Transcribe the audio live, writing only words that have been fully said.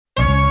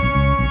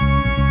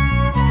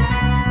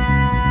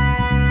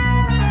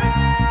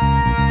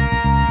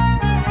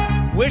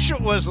wish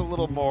it was a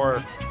little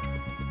more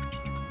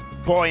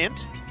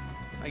buoyant,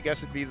 I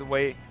guess it'd be the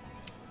way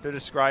to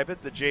describe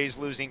it. The Jays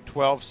losing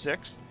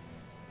 12-6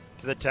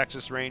 to the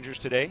Texas Rangers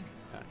today.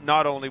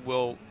 Not only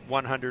will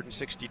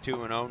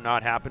 162-0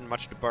 not happen,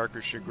 much to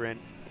Barker's chagrin,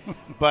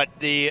 but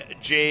the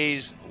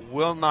Jays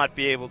will not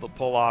be able to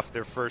pull off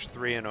their first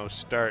 3-0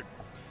 start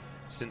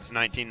since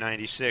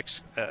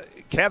 1996.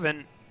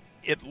 Kevin,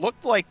 it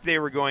looked like they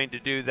were going to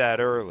do that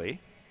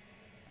early.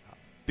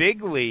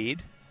 Big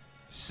lead,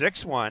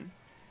 6-1.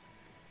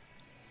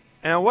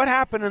 And what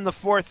happened in the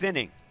fourth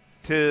inning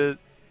to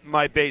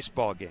my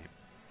baseball game?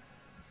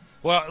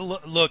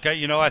 Well, look,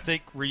 I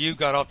think Ryu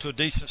got off to a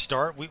decent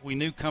start. We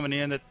knew coming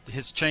in that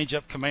his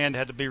changeup command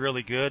had to be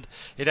really good.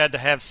 It had to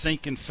have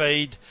sink and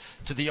fade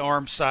to the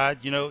arm side.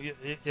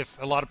 If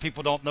a lot of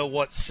people don't know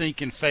what sink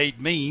and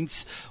fade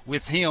means,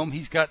 with him,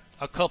 he's got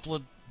a couple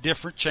of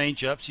different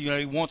changeups.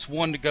 He wants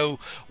one to go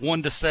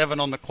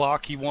 1-7 on the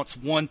clock. He wants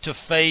one to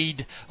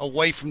fade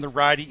away from the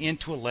righty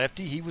into a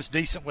lefty. He was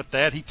decent with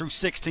that. He threw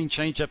 16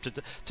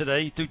 changeup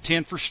today. He threw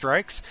 10 for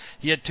strikes.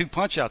 He had 2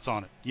 punch-outs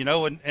on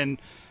it,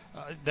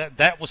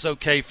 that was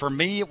okay. For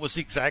me, it was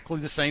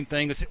exactly the same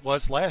thing as it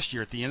was last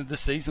year. At the end of the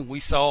season, we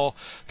saw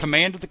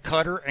command of the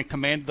cutter and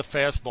command of the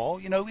fastball.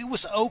 It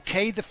was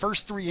okay the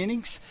first 3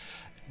 innings,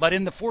 but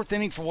in the fourth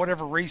inning, for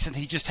whatever reason,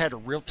 he just had a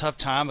real tough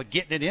time of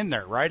getting it in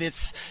there, right?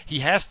 He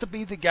has to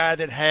be the guy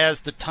that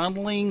has the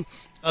tunneling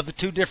of the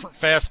 2 different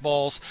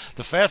fastballs,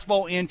 the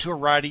fastball into a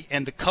righty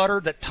and the cutter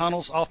that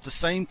tunnels off the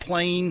same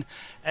plane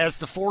as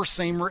the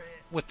four-seamer.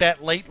 With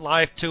that late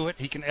life to it,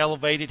 he can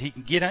elevate it. He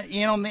can get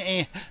in on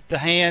the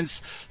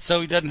hands, so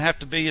he doesn't have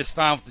to be as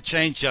fine with the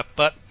changeup.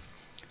 But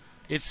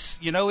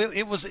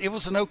it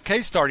was an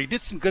okay start. He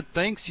did some good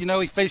things.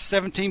 He faced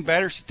 17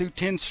 batters. He threw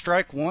 10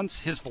 strike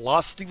ones. His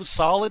velocity was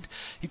solid.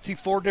 He threw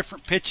 4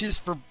 different pitches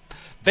for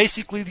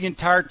basically the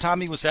entire time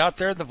he was out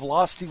there. The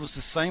velocity was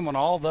the same on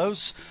all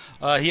those.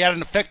 He had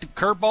an effective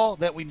curveball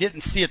that we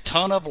didn't see a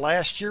ton of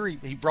last year.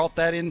 He brought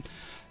that in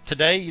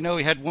today.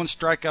 He had 1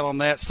 strikeout on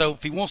that. So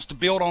if he wants to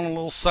build on a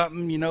little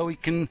something, he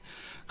can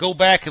go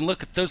back and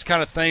look at those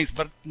kind of things.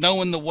 But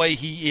knowing the way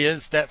he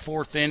is, that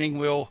fourth inning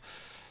will,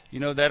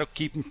 that'll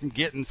keep him from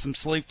getting some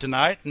sleep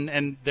tonight.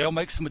 And they'll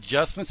make some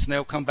adjustments, and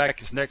they'll come back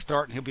his next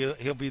start, and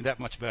he'll be that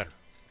much better.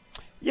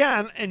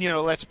 Yeah, and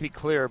let's be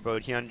clear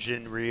about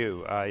Hyunjin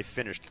Ryu. He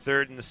finished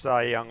 3rd in the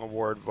Cy Young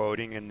Award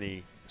voting in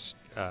the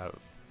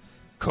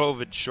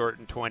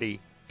COVID-shortened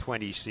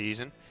 2020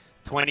 season.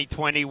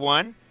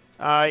 2021.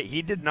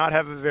 He did not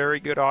have a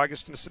very good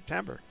August and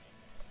September,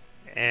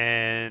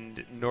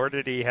 and nor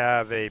did he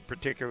have a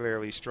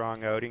particularly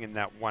strong outing in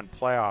that one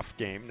playoff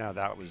game. Now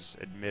that was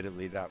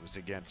admittedly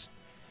against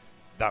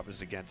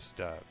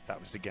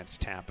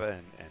Tampa,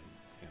 and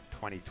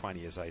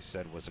 2020, as I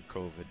said, was a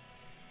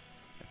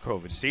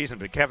COVID season.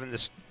 But Kevin,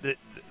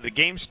 the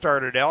game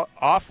started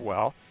off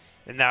well,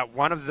 in that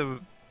one of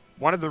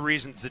the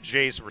reasons the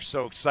Jays were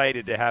so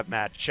excited to have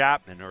Matt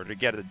Chapman, or to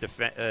get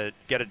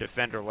a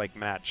defender like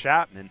Matt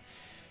Chapman,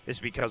 is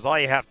because all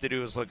you have to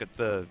do is look at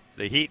the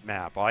heat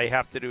map. All you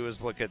have to do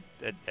is look at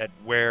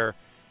where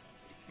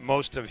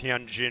most of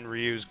Hyunjin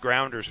Ryu's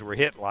grounders were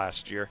hit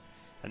last year,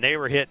 and they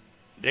were hit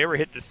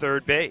to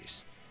third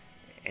base.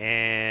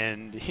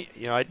 And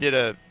I did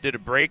a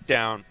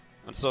breakdown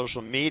on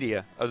social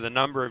media of the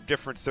number of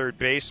different third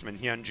basemen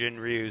Hyunjin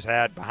Ryu's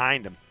had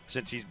behind him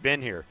since he's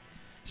been here.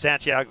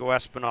 Santiago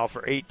Espinal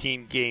for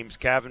 18 games,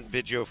 Cavan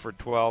Biggio for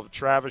 12,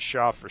 Travis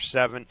Shaw for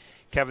 7,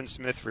 Kevin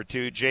Smith for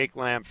 2, Jake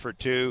Lamb for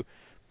 2,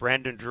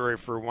 Brandon Drury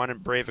for 1,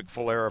 and Breivik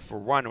Valera for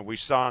 1. And we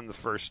saw in the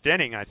first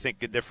inning, I think,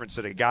 the difference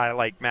that a guy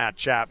like Matt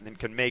Chapman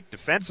can make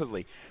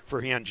defensively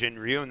for Hyunjin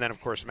Ryu. And then,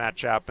 of course, Matt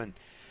Chapman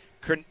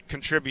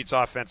contributes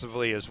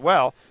offensively as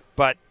well.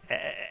 But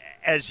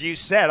as you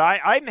said,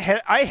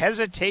 I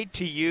hesitate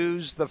to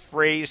use the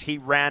phrase he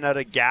ran out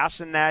of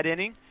gas in that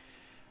inning.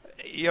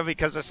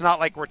 Because it's not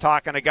like we're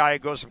talking a guy who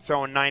goes from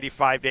throwing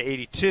 95 to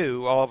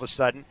 82 all of a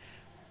sudden.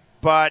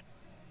 But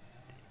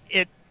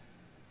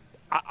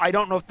I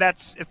don't know if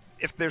that's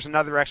if there's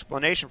another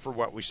explanation for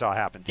what we saw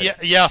happen today.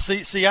 Yeah.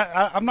 See,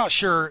 I'm not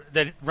sure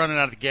that running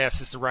out of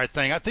gas is the right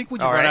thing. I think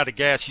when you run out of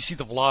gas, you see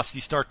the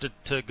velocity start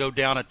to go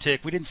down a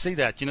tick. We didn't see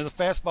that. The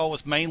fastball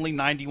was mainly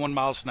 91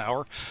 miles an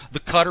hour. The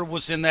cutter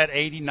was in that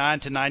 89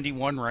 to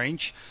 91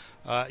 range.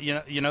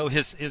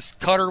 His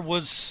cutter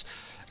was.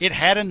 It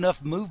had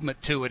enough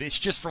movement to it. It's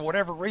just for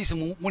whatever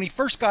reason, when he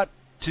first got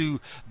to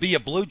be a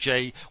Blue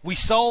Jay, we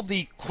saw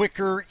the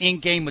quicker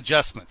in-game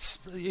adjustments.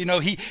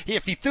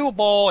 If he threw a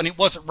ball and it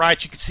wasn't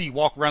right, you could see he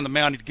walk around the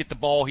mound, he'd get the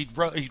ball, he'd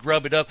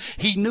rub it up.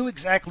 He knew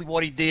exactly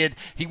what he did.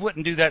 He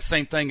wouldn't do that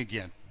same thing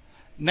again.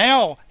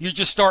 Now you're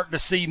just starting to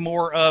see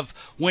more of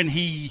when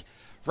he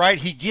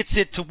gets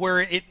it to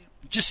where it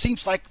just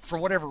seems like, for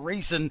whatever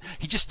reason,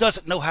 he just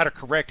doesn't know how to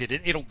correct it.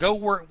 It'll go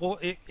where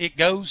it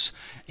goes.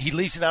 He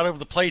leaves it out over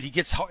the plate. He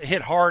gets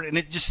hit hard, and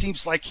it just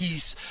seems like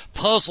he's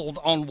puzzled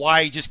on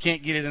why he just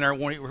can't get it in there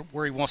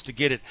where he wants to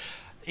get it.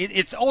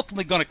 It's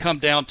ultimately going to come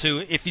down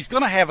to, if he's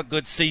going to have a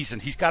good season,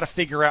 he's got to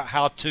figure out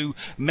how to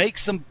make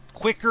some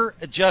quicker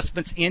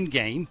adjustments in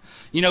game.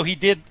 You know, he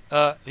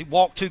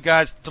walked 2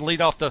 guys to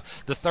lead off the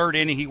third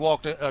inning. He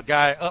walked a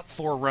guy up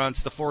 4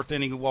 runs. The fourth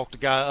inning, he walked a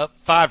guy up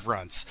 5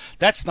 runs.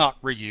 That's not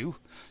Ryu.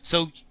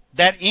 So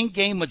that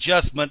in-game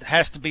adjustment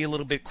has to be a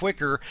little bit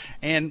quicker,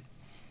 and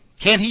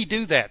can he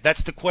do that?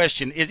 That's the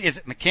question. Is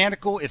it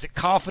mechanical? Is it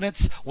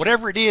confidence?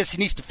 Whatever it is, he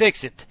needs to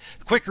fix it.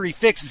 The quicker he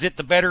fixes it,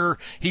 the better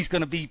he's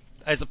going to be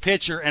as a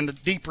pitcher, and the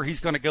deeper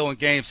he's going to go in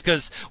games,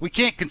 because we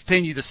can't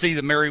continue to see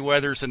the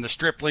Merriweathers and the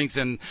Striplings,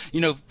 and,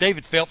 you know,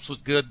 David Phelps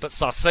was good, but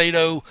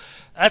Saucedo,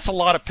 that's a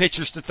lot of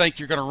pitchers to think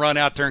you're going to run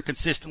out there and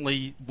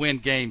consistently win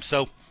games.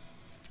 So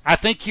I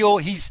think he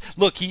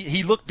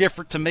looked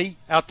different to me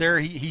out there.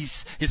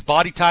 His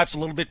body type's a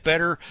little bit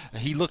better.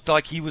 He looked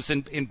like he was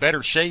in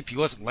better shape. He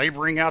wasn't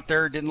laboring out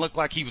there. It didn't look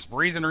like he was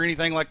breathing or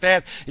anything like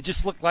that. It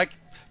just looked like,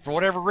 for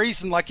whatever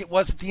reason, like it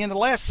was at the end of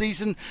last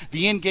season,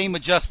 the in-game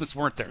adjustments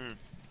weren't there.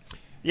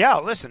 Yeah,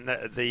 listen,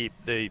 the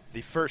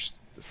first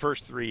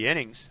 3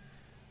 innings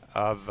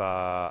of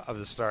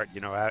the start,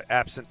 you know,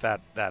 absent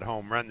that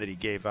home run that he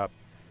gave up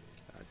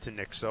to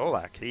Nick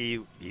Solak, he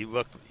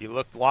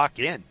looked locked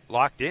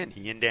in.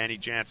 He and Danny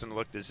Jansen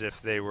looked as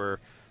if they were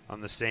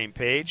on the same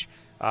page.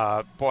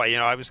 Boy, you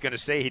know, I was going to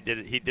say he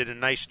did a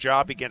nice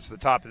job against the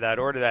top of that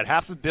order. That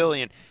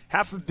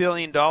 $500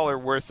 million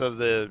worth of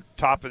the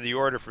top of the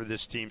order for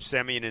this team,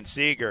 Semien and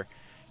Seager,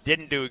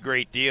 didn't do a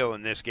great deal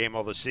in this game.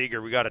 Although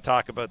Seager, we got to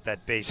talk about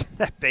that base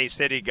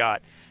hit he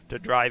got to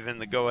drive in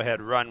the go-ahead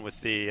run with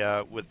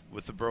the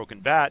broken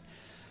bat.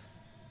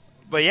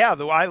 But yeah,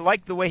 I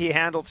liked the way he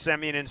handled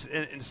Semien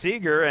and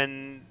Seager,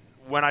 and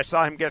when I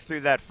saw him get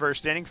through that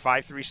first inning,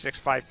 5-3,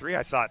 6-5-3,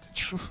 I thought,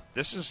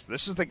 this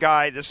is the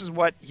guy. This is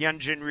what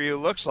Hyunjin Ryu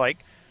looks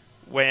like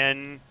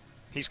when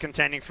he's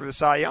contending for the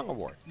Cy Young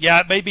Award.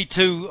 Yeah, maybe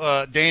too.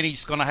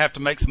 Danny's going to have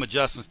to make some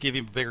adjustments, give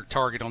him a bigger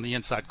target on the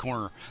inside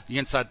corner, the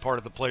inside part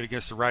of the plate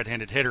against the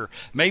right-handed hitter.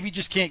 Maybe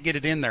just can't get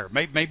it in there.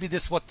 Maybe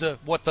this is what the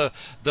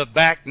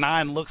back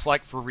 9 looks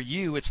like for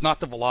Ryu. It's not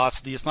the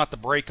velocity, it's not the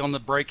break on the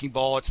breaking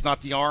ball, it's not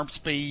the arm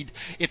speed,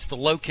 it's the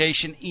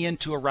location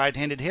into a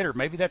right-handed hitter.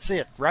 Maybe that's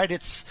it, right?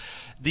 It's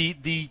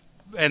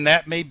and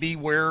that may be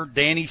where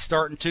Danny's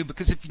starting to,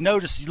 because if you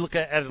notice, you look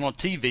at it on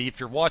TV, if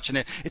you're watching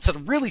it, it's a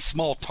really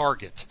small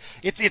target.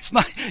 It's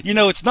not, you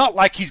know, it's not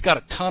like he's got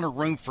a ton of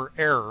room for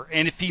error.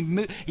 And if he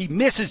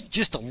misses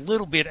just a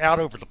little bit out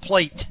over the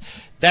plate,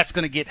 that's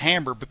going to get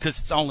hammered because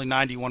it's only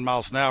 91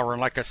 miles an hour. And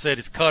like I said,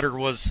 his cutter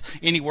was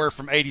anywhere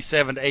from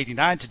 87 to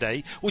 89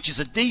 today, which is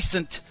a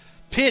decent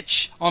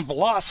pitch on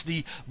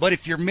velocity, but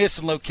if you're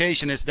missing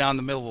location, it's down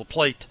the middle of the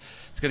plate.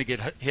 It's going to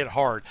get hit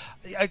hard.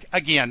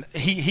 Again,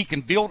 he can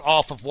build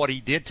off of what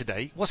he did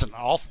today. It wasn't an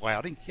awful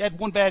outing. He had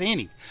 1 bad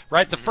inning,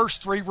 right? The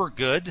first 3 were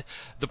good.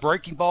 The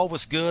breaking ball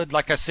was good.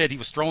 Like I said, he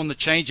was throwing the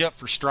changeup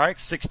for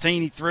strikes.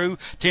 16 he threw,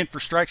 10 for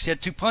strikes. He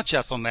had 2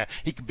 punch-outs on that.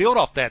 He could build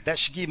off that. That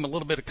should give him a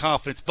little bit of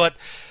confidence. But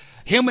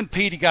him and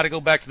Petey got to go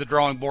back to the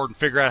drawing board and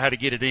figure out how to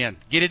get it in.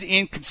 Get it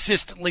in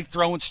consistently,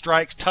 throwing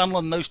strikes,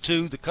 tunneling those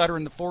 2, the cutter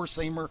and the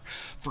four-seamer,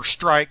 for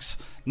strikes.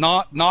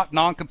 Not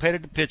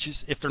non-competitive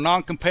pitches. If they're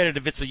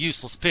non-competitive, it's a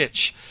useless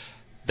pitch.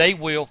 They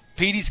will.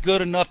 Petey's good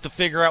enough to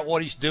figure out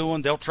what he's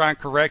doing. They'll try and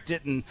correct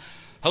it, and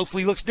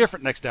hopefully he looks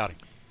different next outing.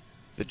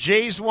 The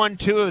Jays won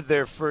 2 of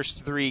their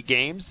first 3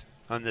 games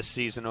on this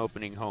season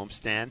opening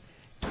homestand.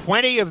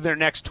 20 of their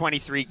next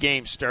 23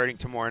 games starting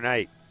tomorrow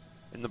night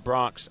in the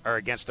Bronx are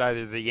against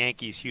either the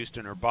Yankees,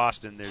 Houston, or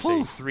Boston. There's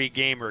a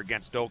 3-gamer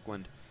against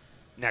Oakland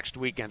next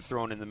weekend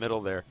thrown in the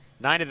middle there.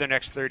 9 of their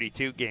next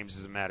 32 games,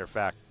 as a matter of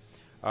fact,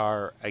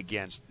 are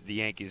against the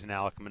Yankees, and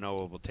Alek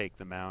Manoah will take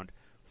the mound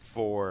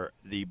for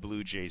the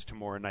Blue Jays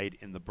tomorrow night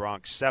in the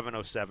Bronx.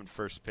 7:07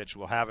 first pitch.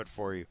 We'll have it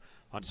for you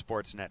on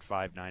Sportsnet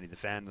 590, The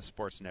Fan, the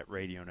Sportsnet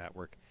Radio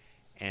Network,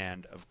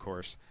 and, of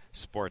course,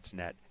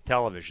 Sportsnet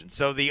Television.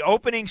 So the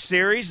opening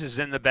series is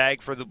in the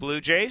bag for the Blue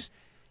Jays.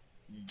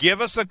 Give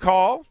us a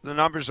call. The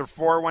numbers are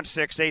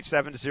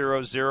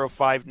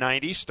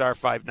 416-870-0590, star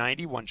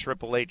 590,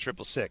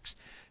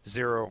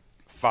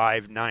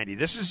 1-888-866-0590.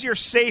 This is your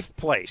safe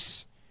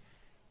place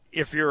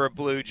if you're a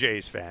Blue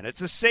Jays fan.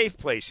 It's a safe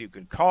place you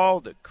can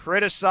call to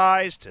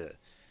criticize, to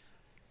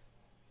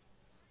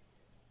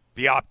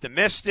be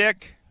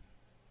optimistic.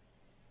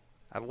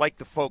 I'd like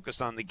to focus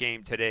on the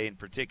game today in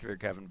particular,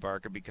 Kevin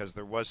Barker, because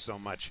there was so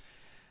much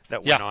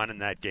that went on in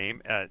that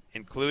game,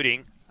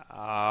 including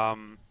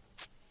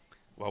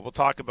we'll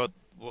talk about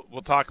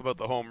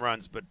the home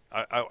runs, but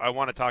I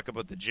want to talk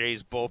about the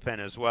Jays bullpen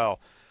as well.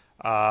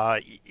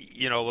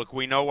 Look,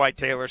 we know why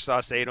Taylor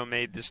Saucedo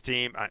made this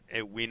team.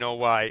 We know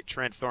why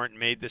Trent Thornton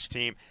made this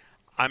team.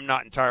 I'm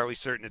not entirely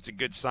certain it's a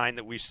good sign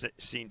that we've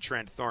seen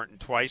Trent Thornton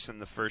twice in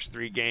the first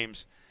 3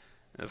 games,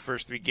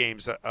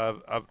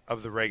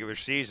 of the regular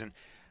season.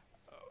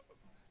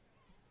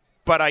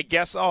 But I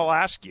guess I'll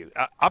ask you,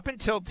 up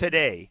until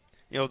today,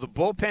 the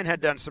bullpen had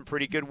done some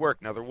pretty good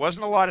work. Now, there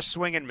wasn't a lot of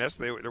swing and miss.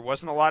 There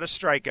wasn't a lot of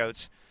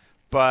strikeouts,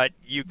 but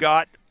you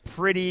got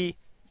pretty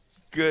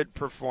good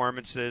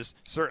performances,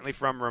 certainly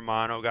from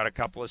Romano, got a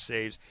couple of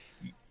saves.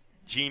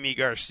 Jimmy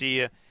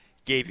Garcia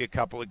gave you a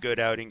couple of good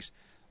outings.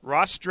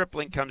 Ross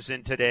Stripling comes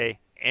in today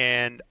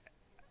and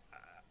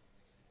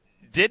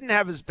didn't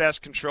have his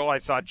best control. I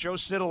thought Joe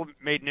Siddall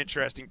made an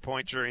interesting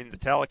point during the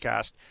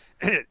telecast.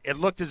 It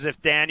looked as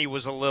if Danny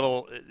was a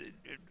little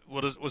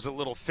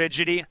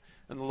fidgety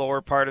in the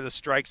lower part of the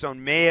strike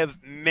zone. May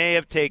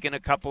have taken a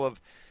couple of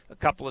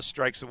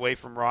strikes away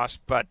from Ross.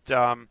 But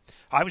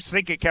I was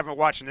thinking, Kevin,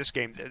 watching this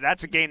game,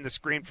 that's a game that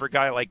screamed for a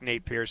guy like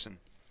Nate Pearson,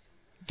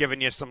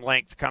 giving you some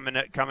length coming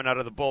out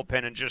of the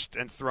bullpen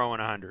and throwing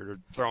 100 or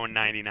throwing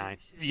 99.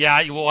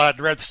 Yeah, well, I'd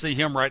rather see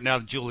him right now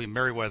than Julian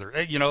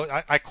Merriweather. You know,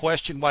 I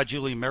question why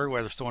Julian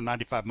Merriweather's throwing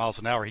 95 miles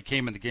an hour. He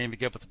came in the game, he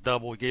gave up the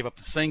double, he gave up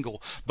the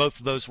single. Both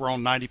of those were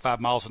on 95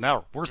 miles an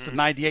hour. Where's the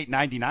 98,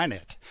 99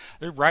 at?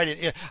 They're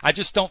right. I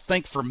just don't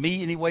think, for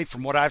me anyway,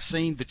 from what I've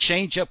seen, the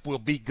changeup will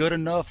be good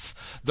enough.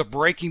 The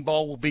breaking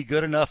ball will be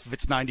good enough if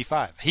it's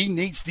 95. He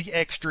needs the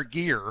extra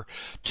gear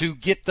to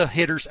get the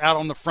hitters out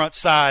on the front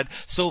side.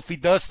 So if he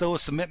does throw a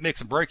cement mix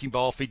and breaking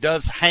ball, if he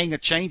does hang a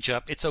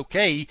changeup, it's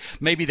okay.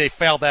 Maybe they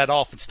foul that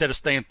off instead of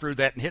staying through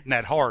that and hitting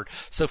that hard.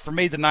 So for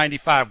me, the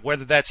 95,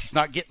 whether that's he's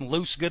not getting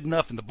loose good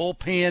enough in the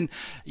bullpen,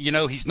 you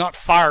know, he's not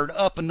fired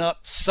up enough,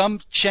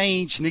 some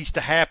change needs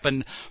to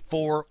happen.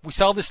 We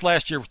saw this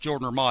last year with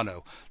Jordan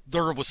Romano.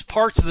 There was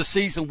parts of the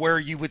season where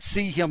you would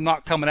see him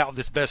not coming out with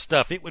his best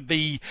stuff. It would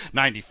be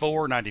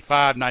 94,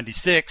 95,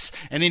 96,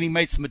 and then he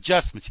made some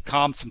adjustments. He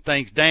calmed some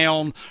things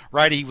down,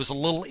 right? He was a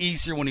little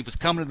easier when he was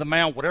coming to the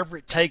mound, whatever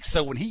it takes.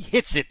 So when he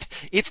hits it,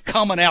 it's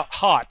coming out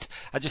hot.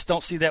 I just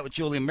don't see that with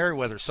Julian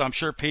Merriweather. So I'm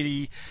sure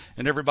Petey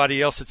and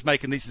everybody else that's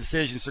making these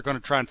decisions are going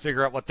to try and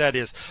figure out what that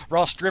is.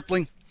 Ross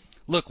Stripling,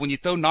 look, when you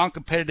throw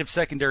non-competitive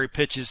secondary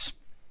pitches,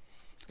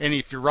 and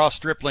if you're Ross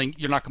Stripling,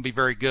 you're not going to be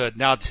very good.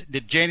 Now,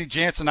 did Danny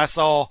Jansen, I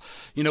saw,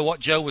 you know,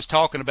 what Joe was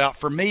talking about.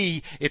 For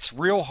me, it's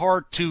real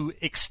hard to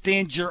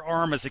extend your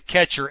arm as a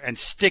catcher and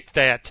stick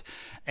that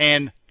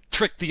and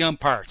trick the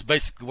umpire. It's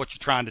basically what you're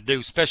trying to do,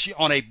 especially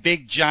on a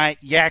big,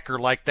 giant yacker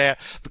like that,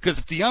 because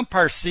if the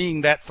umpire's seeing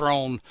that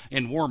thrown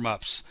in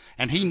warm-ups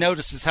and he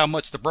notices how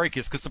much the break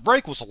is, because the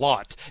break was a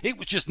lot. It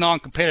was just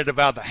non-competitive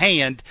out of the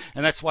hand,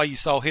 and that's why you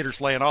saw hitters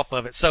laying off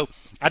of it. So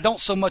I don't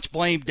so much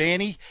blame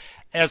Danny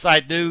as I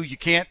do. You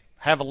can't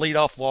have a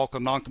leadoff walk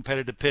on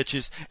non-competitive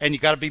pitches, and you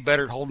got to be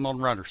better at holding on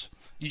runners.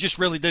 You just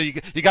really do.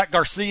 You got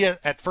Garcia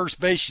at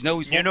first base. You know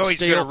he's going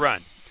to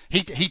run.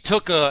 He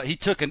took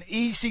an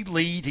easy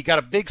lead. He got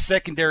a big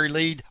secondary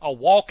lead, a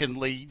walking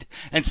lead,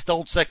 and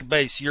stole second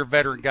base. You're a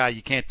veteran guy.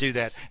 You can't do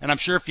that. And I'm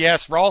sure if you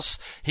asked Ross,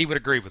 he would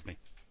agree with me.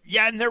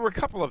 Yeah, and there were a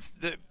couple of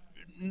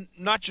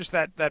not just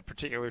that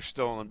particular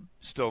stolen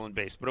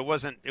base, but it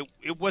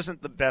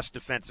wasn't the best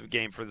defensive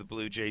game for the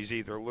Blue Jays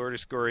either.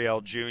 Lourdes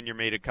Gurriel Jr.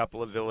 made a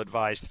couple of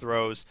ill-advised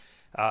throws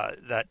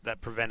that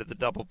prevented the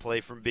double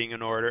play from being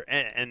in order,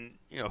 and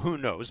you know, who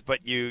knows?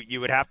 But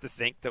you would have to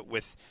think that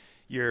with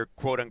your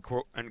quote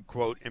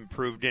unquote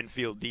improved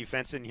infield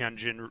defense and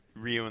Hyunjin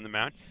Ryu in the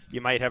mound, you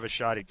might have a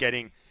shot at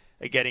getting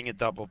a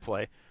double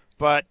play.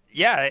 But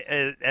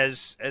yeah,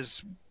 as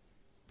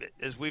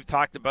we've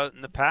talked about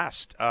in the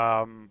past.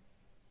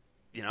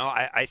 You know,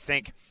 I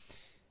think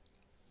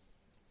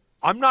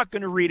I'm not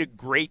going to read a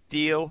great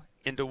deal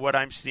into what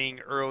I'm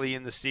seeing early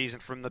in the season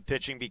from the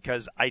pitching,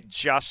 because I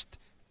just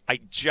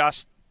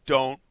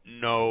don't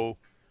know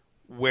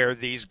where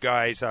these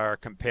guys are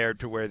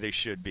compared to where they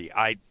should be.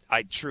 I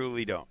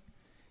truly don't.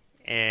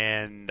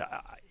 And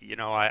you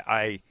know,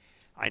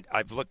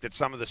 I've looked at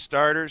some of the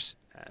starters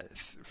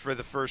for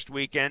the first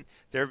weekend.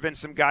 There have been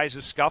some guys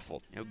who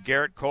scuffled. You know,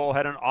 Garrett Cole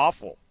had an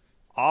awful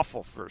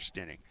first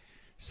inning.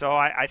 So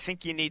I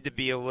think you need to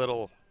be a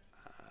little,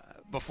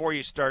 before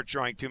you start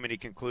drawing too many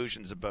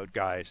conclusions about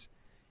guys,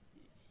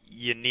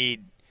 you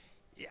need,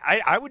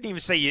 I wouldn't even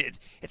say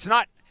it's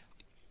not,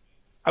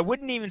 I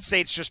wouldn't even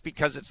say it's just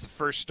because it's the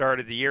first start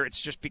of the year. It's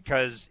just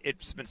because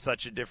it's been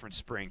such a different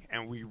spring,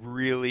 and we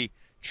really,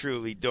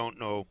 truly don't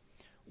know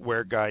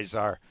where guys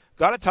are.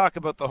 Got to talk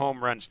about the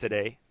home runs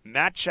today.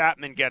 Matt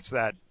Chapman gets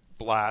that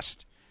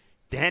blast.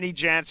 Danny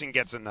Jansen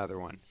gets another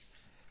one.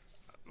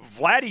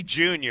 Vladdy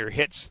Jr.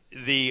 hits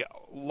the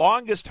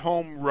longest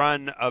home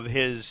run of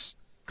his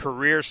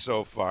career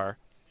so far,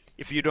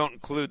 if you don't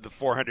include the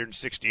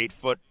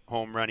 468-foot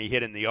home run he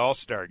hit in the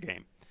All-Star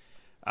game.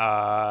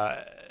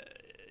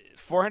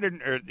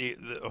 400 or the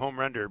home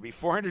run derby,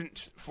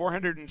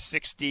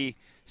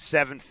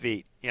 467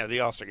 feet. Yeah,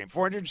 the All-Star game,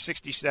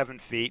 467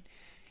 feet,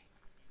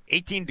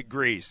 18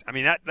 degrees. I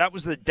mean, that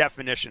was the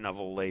definition of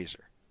a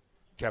laser.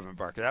 Kevin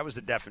Barker. That was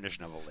the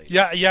definition of a lead.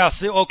 Yeah.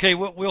 So, okay,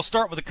 we'll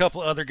start with a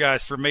couple of other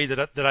guys for me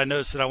that I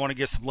noticed that I want to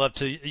give some love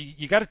to.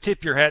 You got to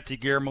tip your hat to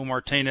Guillermo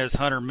Martinez,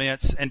 Hunter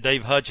Mintz, and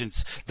Dave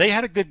Hudgens. They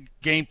had a good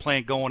game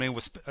plan going in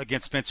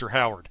against Spencer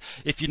Howard.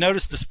 If you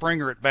notice the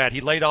Springer at bat, he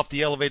laid off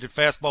the elevated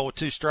fastball with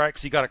 2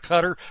 strikes. He got a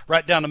cutter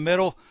right down the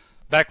middle,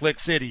 backlick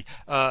city.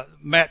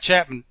 Matt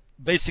Chapman,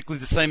 basically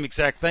the same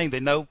exact thing. They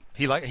know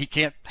he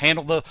can't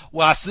handle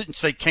I shouldn't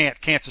say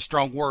can't. Can't's a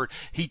strong word.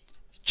 He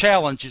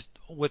challenges.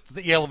 with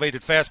the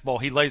elevated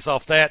fastball. He lays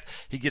off that.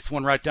 He gets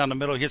one right down the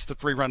middle. He hits the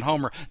 3-run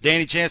homer.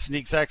 Danny Jansen, the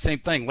exact same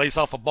thing. Lays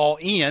off a ball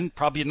in,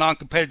 probably a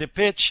non-competitive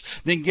pitch,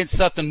 then gets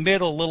something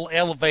middle, a little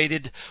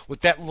elevated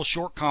with that little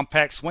short,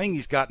 compact swing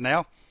he's got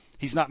now.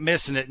 He's not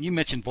missing it. And you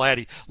mentioned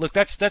Vladdy. Look,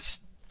 that's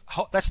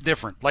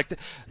different. Like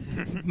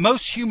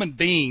most human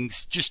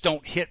beings just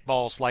don't hit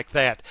balls like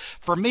that.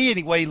 For me,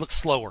 anyway, he looks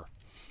slower.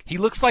 He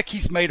looks like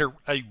he's made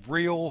a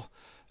real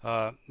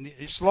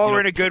slower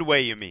in a good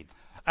way. You mean?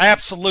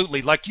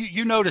 Absolutely. Like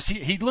you notice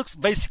he looks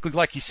basically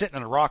like he's sitting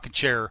in a rocking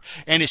chair,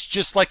 and it's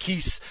just like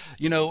he's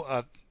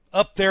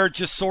up there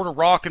just sort of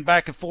rocking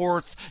back and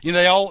forth.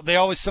 They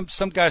always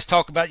some guys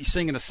talk about you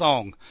singing a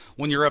song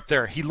when you're up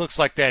there. He looks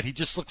like that. He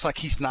just looks like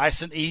he's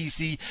nice and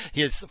easy.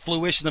 His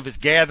fluidity of his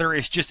gather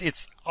it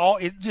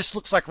just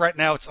looks like right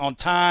now it's on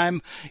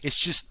time. It's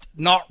just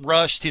not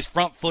rushed. His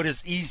front foot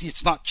is easy.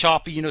 It's not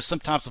choppy.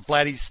 Sometimes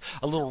Vladdy's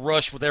a little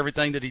rushed with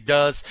everything that he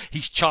does.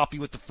 He's choppy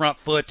with the front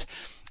foot.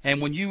 And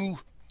when you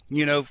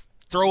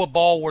throw a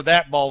ball where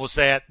that ball was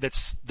at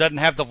that doesn't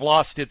have the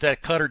velocity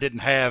that cutter didn't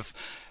have,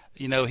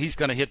 he's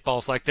going to hit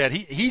balls like that.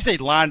 He's a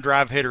line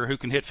drive hitter who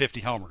can hit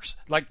 50 homers.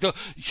 Like the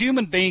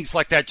human beings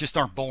like that just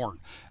aren't born.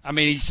 I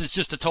mean, he's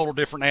just a total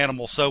different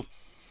animal. So,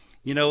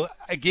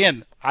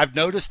 again, I've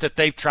noticed that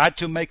they've tried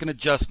to make an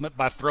adjustment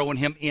by throwing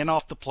him in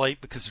off the plate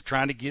because they're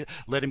trying to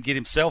let him get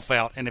himself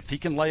out. And if he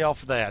can lay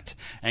off that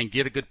and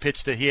get a good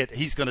pitch to hit,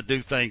 he's going to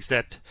do things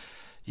that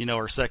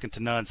are second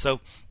to none. So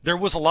there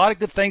was a lot of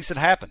good things that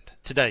happened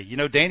today.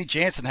 Danny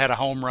Jansen had a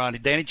home run.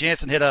 Danny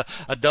Jansen hit a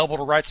double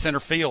to right center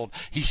field.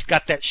 He's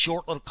got that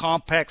short little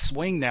compact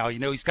swing now.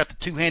 He's got the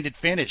two-handed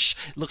finish.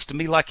 It looks to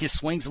me like his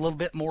swing's a little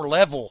bit more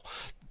level.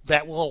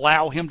 That will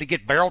allow him to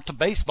get barreled to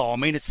baseball. I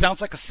mean, it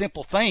sounds like a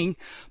simple thing,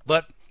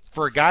 but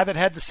for a guy that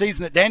had the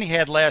season that Danny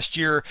had last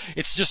year,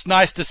 it's just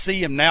nice to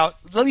see him now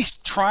at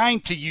least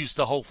trying to use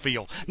the whole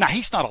field. Now,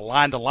 he's not a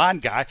line-to-line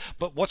guy,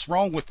 but what's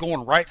wrong with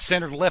going right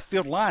center to left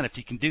field line? If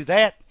he can do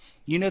that,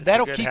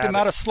 that'll keep him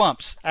out of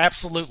slumps.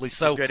 Absolutely.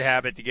 So good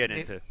habit to get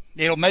into.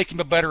 It'll make him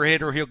a better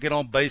hitter. He'll get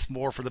on base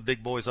more for the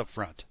big boys up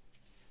front.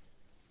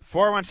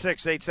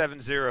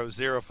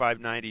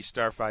 416-870-0590,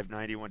 star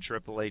 590,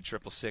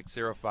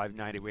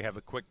 1-888-666-0590. We have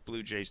a quick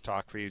Blue Jays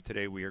talk for you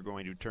today. We are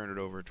going to turn it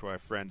over to our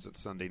friends at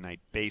Sunday Night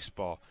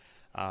Baseball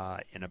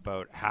in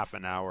about half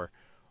an hour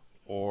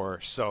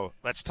or so.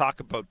 Let's talk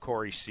about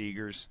Corey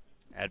Seager's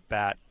at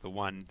bat, the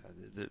one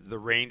the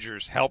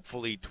Rangers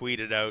helpfully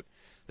tweeted out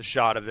the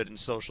shot of it in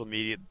social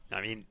media. I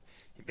mean,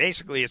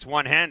 basically it's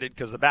one-handed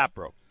because the bat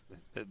broke.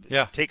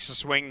 Yeah. Takes a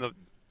swing, the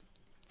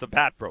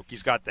bat broke.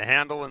 He's got the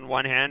handle in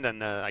one hand,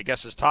 and I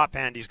guess his top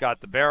hand, he's got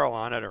the barrel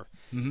on it.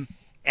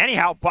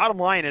 Anyhow, bottom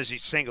line is he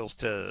singles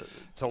to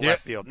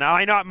left field. Now,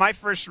 I know my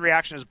first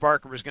reaction is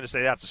Barker was going to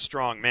say that's a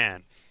strong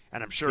man,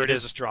 and I'm sure it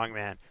is a strong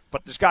man.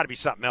 But there's got to be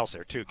something else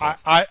there, too, Kev.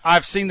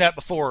 I've seen that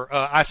before.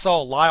 I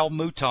saw Lyle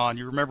Mouton.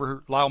 You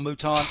remember Lyle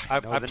Mouton?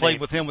 I played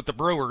with him with the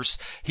Brewers.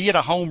 He had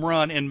a home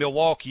run in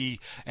Milwaukee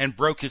and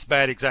broke his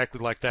bat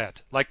exactly like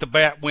that. Like the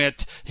bat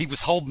he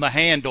was holding the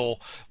handle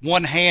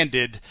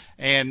one-handed,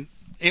 and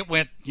it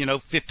went,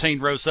 15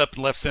 rows up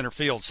in left center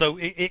field. So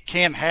it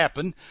can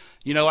happen.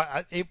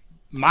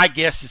 My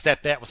guess is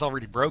that was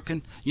already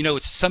broken.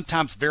 It's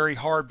sometimes very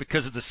hard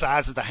because of the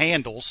size of the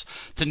handles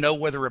to know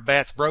whether a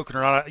bat's broken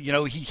or not.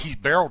 He's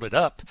barreled it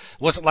up.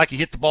 It wasn't like he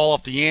hit the ball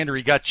off the end or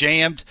he got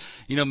jammed.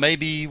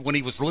 Maybe when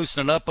he was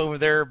loosening up over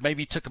there,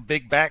 maybe he took a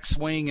big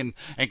backswing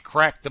and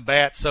cracked the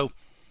bat. So,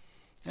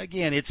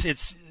 again, it's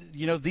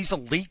these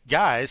elite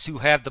guys who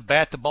have the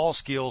bat-to-ball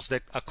skills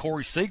that a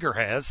Corey Seager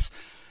has,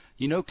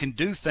 can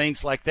do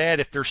things like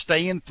that if they're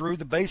staying through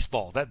the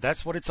baseball.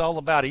 That's what it's all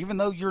about. Even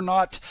though you're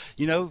not,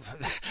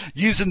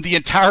 using the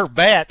entire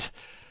bat,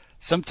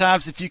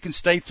 sometimes if you can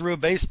stay through a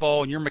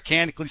baseball and you're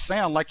mechanically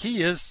sound like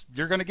he is,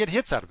 you're going to get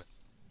hits out of it.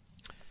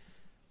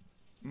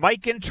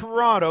 Mike in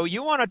Toronto,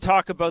 you want to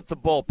talk about the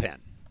bullpen.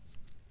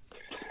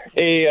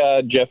 Hey,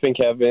 Jeff and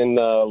Kevin,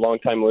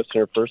 longtime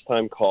listener,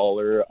 first-time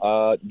caller.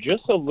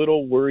 Just a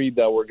little worried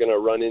that we're going to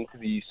run into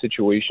these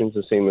situations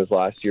the same as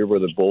last year where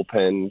the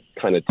bullpen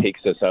kind of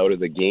takes us out of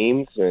the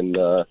games, and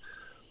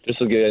just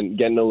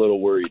getting a little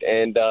worried.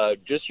 And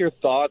just your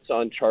thoughts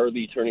on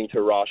Charlie turning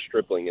to Ross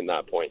Stripling in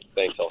that point.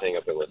 Thanks, I'll hang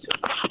up and listen.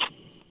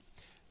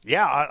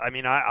 Yeah, I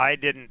mean, I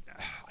didn't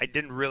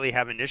really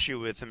have an issue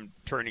with him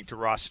turning to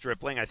Ross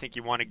Stripling. I think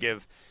you want to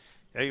give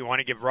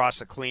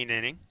Ross a clean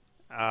inning.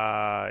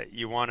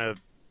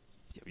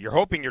 You're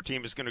hoping your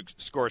team is going to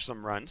score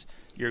some runs.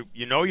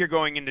 You're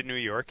going into New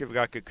York. You've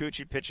got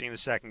Kikuchi pitching in the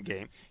second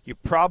game. You're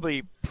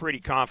probably pretty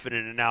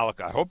confident in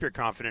Alek. I hope you're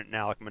confident in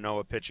Alek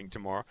Manoah pitching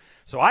tomorrow.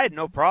 So I had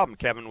no problem,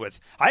 Kevin.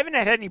 I haven't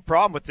had any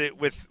problem with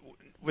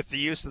the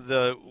use of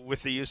the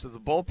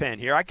bullpen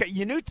here.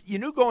 You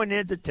knew going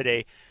into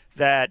today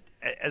that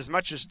as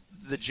much as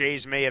the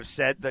Jays may have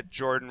said that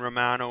Jordan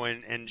Romano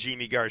and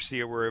Jimmy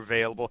Garcia were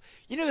available,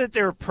 you knew that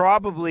they were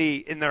probably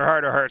in their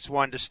heart of hearts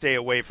wanting to stay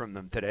away from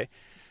them today.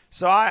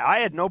 So I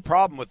had no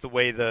problem with the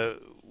way the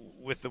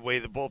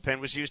bullpen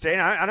was used today.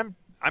 And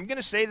I'm going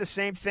to say the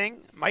same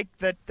thing, Mike,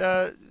 that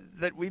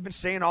that we've been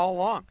saying all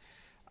along.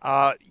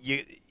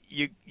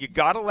 You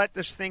got to let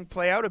this thing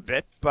play out a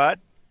bit, but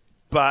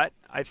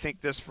I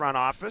think this front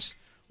office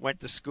went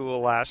to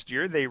school last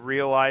year. They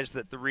realized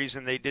that the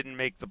reason they didn't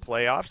make the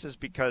playoffs is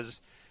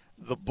because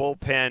the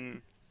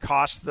bullpen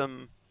cost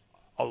them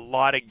a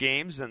lot of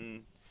games,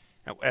 and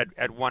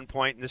at one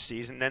point in the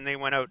season, then they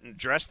went out and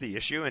addressed the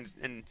issue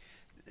and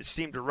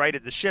seemed to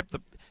right the ship.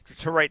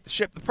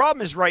 The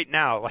problem is right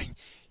now,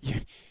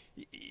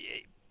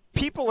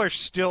 people are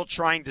still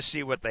trying to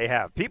see what they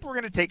have. People are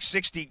going to take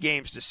 60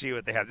 games to see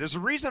what they have. There's a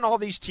reason all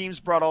these teams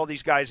brought all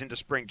these guys into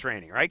spring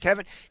training, right,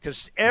 Kevin?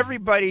 Because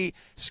everybody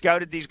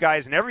scouted these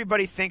guys and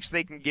everybody thinks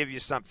they can give you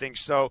something.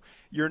 So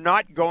you're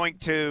not going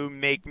to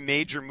make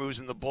major moves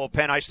in the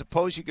bullpen. I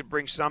suppose you could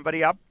bring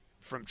somebody up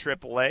from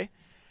AAA.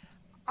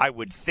 I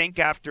would think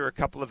after a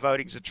couple of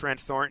outings of Trent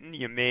Thornton,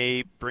 you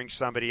may bring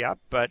somebody up,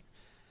 but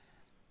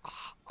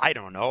I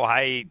don't know.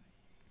 I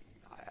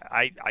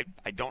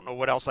don't know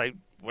what else I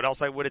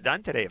would have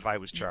done today if I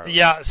was Charlie.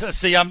 Yeah,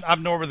 see,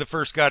 I'm normally the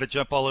first guy to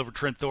jump all over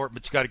Trent Thornton,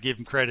 but you got to give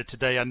him credit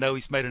today. I know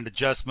he's made an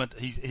adjustment.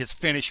 His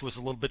finish was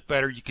a little bit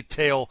better. You could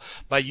tell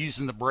by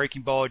using the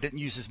breaking ball. He didn't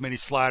use as many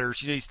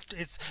sliders. You know,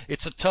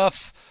 it's a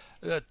tough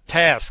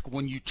task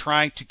when you're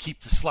trying to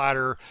keep the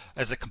slider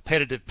as a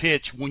competitive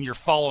pitch when you're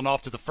falling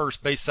off to the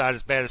first base side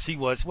as bad as he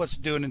was. He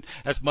wasn't doing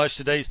as much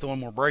today. He's throwing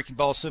more breaking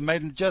balls, so he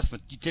made an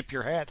adjustment. You tip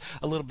your hat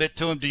a little bit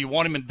to him. Do you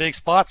want him in big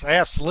spots?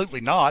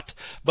 Absolutely not.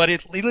 But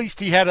at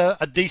least he had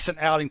a decent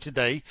outing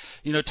today.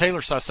 You know,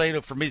 Taylor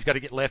Saucedo, for me, has got to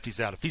get lefties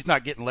out. If he's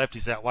not getting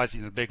lefties out, why is he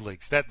in the big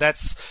leagues?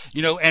 That's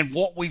you know, and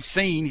what we've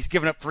seen, he's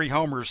given up 3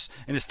 homers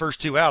in his first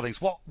 2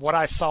 outings. What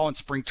I saw in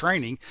spring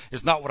training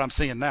is not what I'm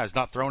seeing now. He's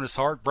not throwing as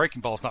hard.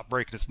 Breaking ball's not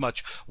breaking as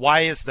much.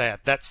 Why is that?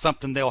 That's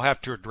something they'll have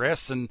to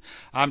address, and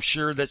I'm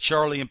sure that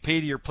Charlie and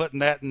Petey are putting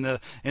that in the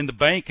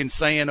bank and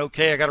saying,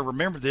 okay, I got to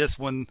remember this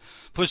when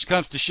push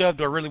comes to shove.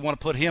 Do I really want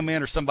to put him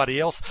in or somebody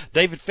else?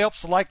 David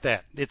Phelps like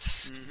that.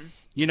 It's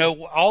you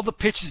know, all the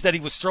pitches that he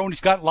was throwing,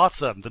 he's got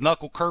lots of them. The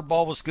knuckle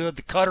curveball was good.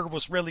 The cutter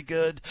was really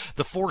good.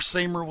 The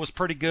four-seamer was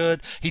pretty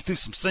good. He threw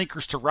some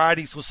sinkers to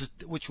righties,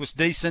 which was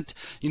decent.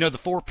 You know, the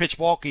 4-pitch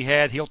walk he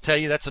had, he'll tell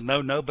you that's a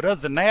no-no. But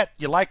other than that,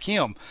 you like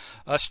him.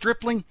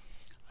 Stripling,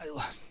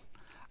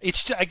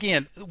 it's,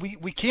 again,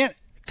 we can't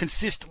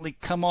consistently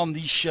come on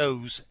these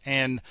shows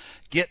and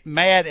get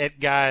mad at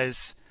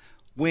guys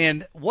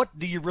when what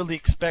do you really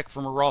expect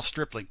from a Ross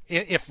Stripling?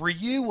 If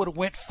Ryu would have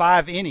went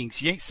 5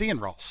 innings, you ain't seeing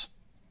Ross.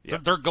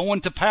 Yep. They're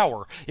going to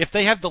power. If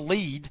they have the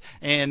lead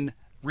and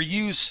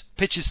Ryu's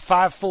pitches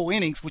 5 full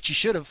innings, which he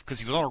should have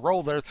because he was on a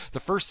roll there the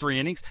first 3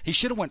 innings, he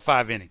should have went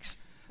 5 innings.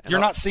 You're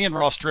not seeing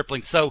Ross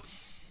Stripling. So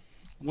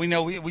we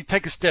know we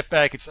take a step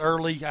back. It's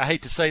early. I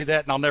hate to say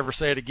that, and I'll never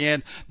say it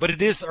again, but it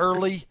is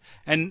early,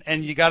 and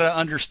you got to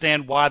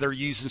understand why they're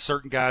using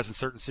certain guys in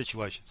certain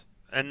situations.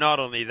 And not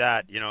only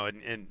that, you know,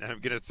 and I'm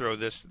going to throw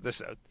this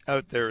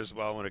out there as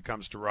well when it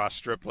comes to Ross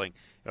Stripling.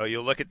 You know,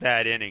 you look at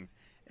that inning,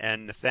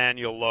 and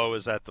Nathaniel Lowe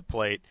is at the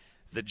plate.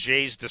 The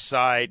Jays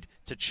decide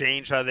to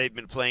change how they've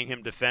been playing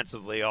him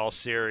defensively all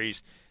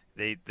series.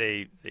 They'd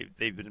played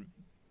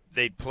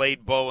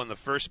Bo on the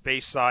first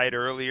base side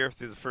earlier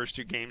through the first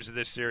 2 games of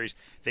this series.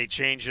 They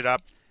change it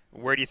up.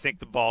 Where do you think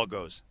the ball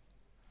goes?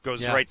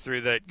 Goes right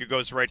through the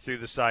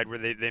side where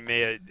they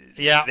may have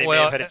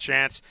had a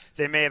chance.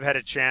 They may have had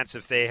a chance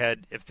if they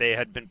had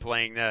been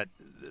playing the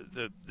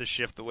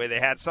shift the way they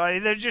had. So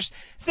there's just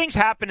things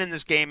happen in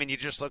this game, and you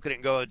just look at it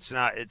and go, it's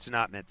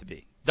not meant to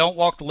be. Don't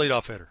walk the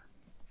leadoff hitter.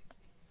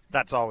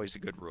 That's always a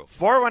good rule.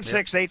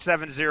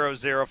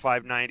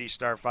 416-870-0590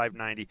 star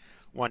 590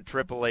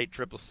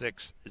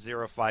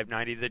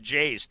 1-888-866-0590. The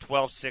Jays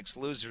 12-6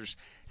 losers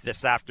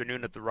this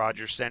afternoon at the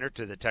Rogers Center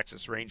to the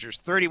Texas Rangers,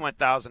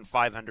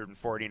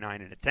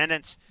 31,549 in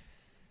attendance.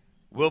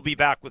 We'll be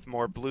back with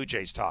more Blue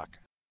Jays talk.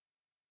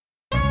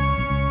 1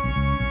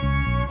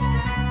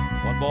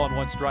 ball and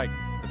 1 strike.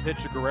 The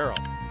pitch to Guerrero.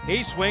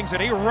 He swings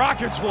and he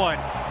rockets one.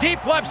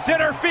 Deep left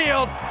center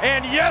field.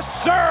 And yes,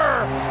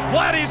 sir!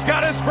 Vladdy's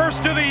got his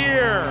first of the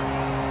year.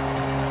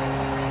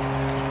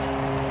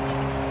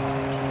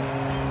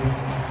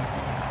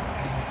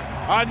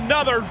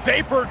 Another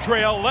vapor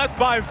trail left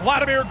by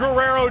Vladimir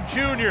Guerrero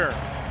Jr.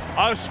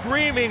 A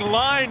screaming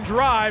line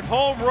drive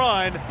home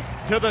run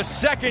to the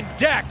second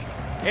deck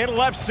in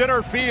left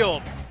center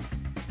field.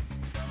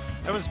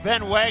 That was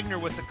Ben Wagner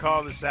with the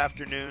call this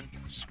afternoon.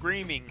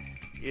 Screaming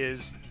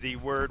is the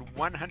word.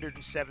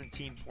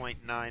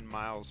 117.9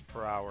 miles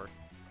per hour,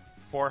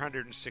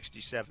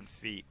 467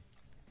 feet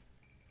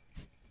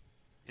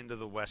into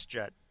the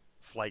WestJet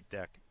flight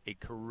deck. A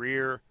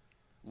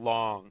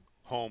career-long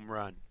home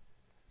run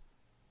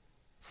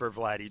for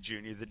Vladdy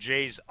Jr. The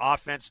Jays'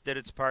 offense did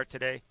its part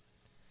today.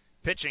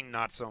 Pitching,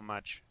 not so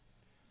much.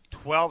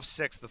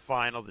 12-6 the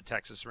final. The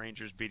Texas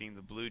Rangers beating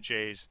the Blue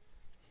Jays.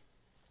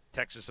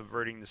 Texas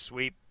averting the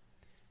sweep.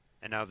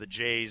 And now the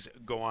Jays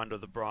go on to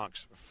the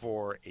Bronx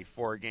for a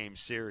 4-game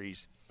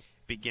series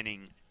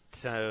beginning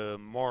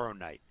tomorrow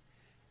night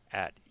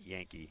at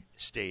Yankee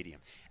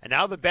Stadium. And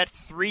now the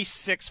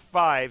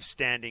Bet365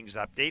 standings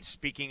update.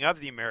 Speaking of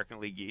the American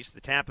League East,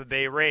 the Tampa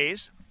Bay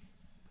Rays,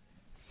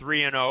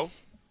 3-0.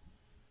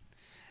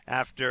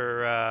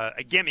 After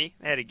a gimme,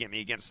 they had a gimme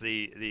against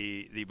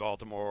the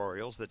Baltimore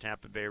Orioles. The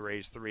Tampa Bay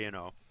Rays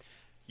 3-0.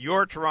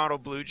 Your Toronto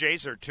Blue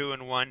Jays are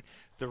 2-1.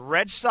 The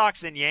Red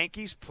Sox and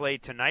Yankees play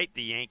tonight.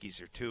 The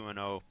Yankees are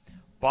 2-0.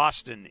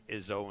 Boston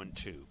is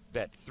 0-2.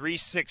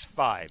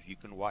 Bet365. You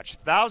can watch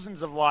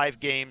thousands of live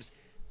games,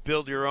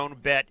 build your own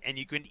bet, and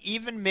you can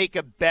even make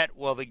a bet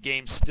while the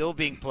game's still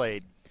being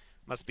played.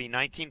 Must be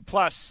 19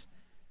 plus.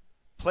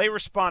 Play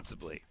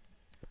responsibly.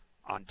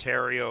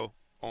 Ontario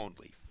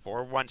only.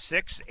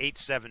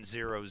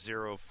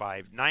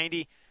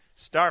 416-870-0590.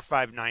 Star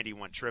 590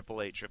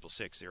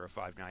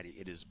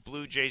 1-888-666-0590. It is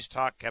Blue Jays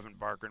Talk. Kevin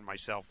Barker and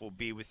myself will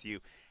be with you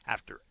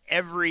after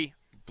every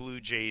Blue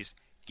Jays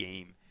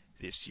game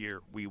this year.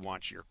 We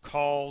want your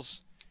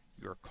calls.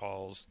 Your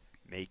calls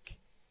make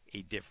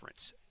a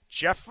difference.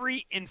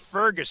 Jeffrey in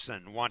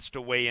Ferguson wants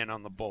to weigh in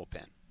on the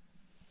bullpen.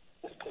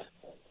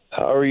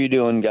 How are you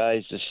doing,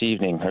 guys, this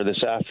evening or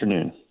this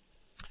afternoon?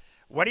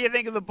 What do you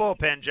think of the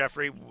bullpen,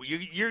 Jeffrey?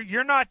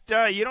 You're not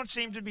you don't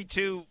seem to be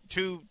too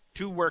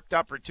worked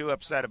up or too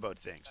upset about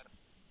things.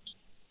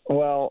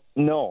 Well,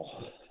 no,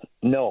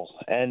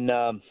 and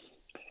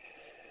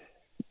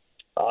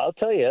I'll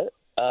tell you,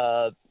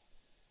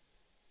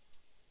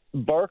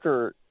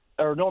 Barker.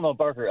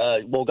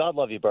 Well, God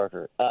love you,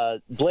 Barker.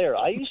 Blair,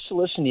 I used to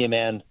listen to you,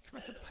 man,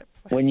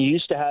 when you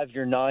used to have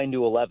your 9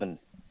 to 11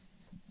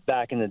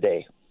 back in the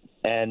day,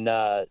 and.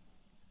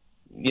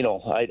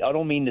 I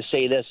don't mean to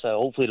say this.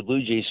 Hopefully the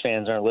Blue Jays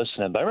fans aren't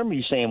listening. But I remember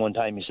you saying one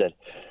time, you said,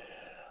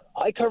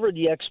 I covered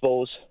the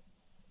Expos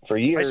for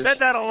years. I said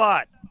that a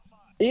lot.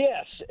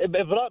 Yes,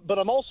 but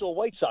I'm also a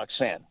White Sox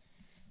fan.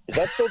 Is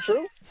that still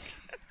true?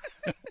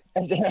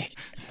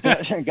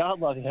 God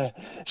love you.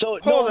 So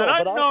Hold it.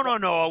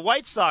 No. A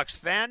White Sox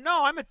fan?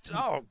 No, I'm a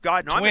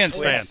Twins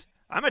fan.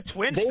 I'm a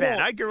Twins fan.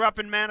 I grew up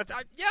in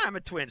Manitoba. Yeah, I'm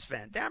a Twins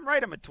fan. Damn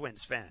right I'm a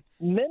Twins fan.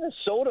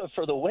 Minnesota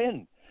for the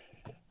win.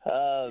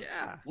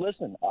 Yeah.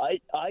 Listen,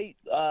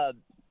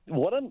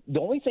 the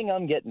only thing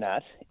I'm getting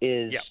at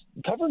is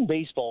covering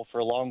baseball for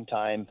a long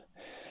time,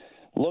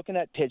 looking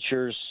at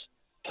pitchers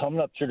coming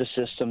up through the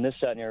system, this,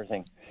 that, and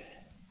everything.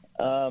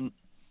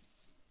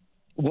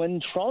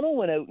 When Toronto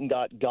went out and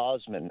got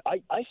Gausman,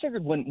 I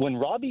figured when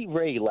Robbie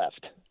Ray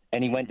left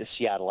and he went to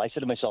Seattle, I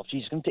said to myself,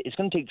 geez, it's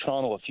going to take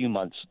Toronto a few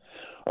months,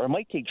 or it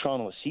might take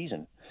Toronto a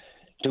season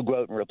to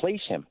go out and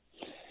replace him.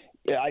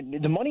 Yeah,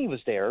 the money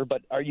was there,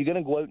 but are you going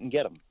to go out and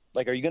get him?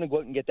 Like, are you going to go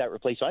out and get that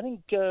replacement? I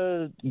think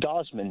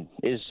Gausman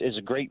is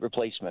a great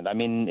replacement. I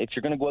mean, if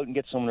you're going to go out and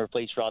get someone to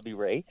replace Robbie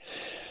Ray,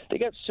 they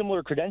got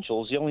similar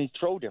credentials. They only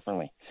throw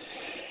differently.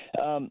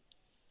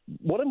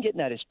 What I'm getting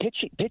at is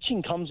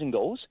pitching comes and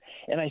goes,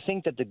 and I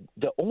think that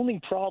the only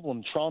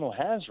problem Toronto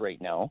has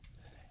right now,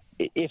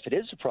 if it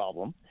is a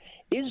problem,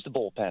 is the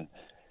bullpen.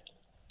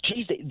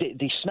 Geez,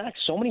 they smacked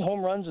so many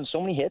home runs and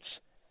so many hits.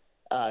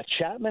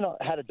 Chapman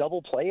had a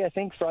double play, I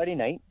think, Friday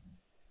night.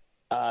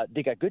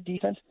 They got good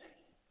defense.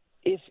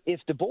 If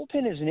the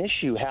bullpen is an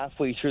issue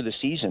halfway through the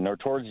season or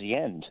towards the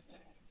end,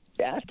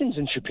 Atkins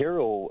and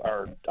Shapiro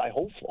are,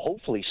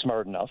 hopefully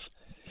smart enough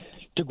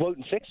to go out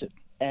and fix it.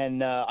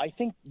 And I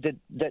think that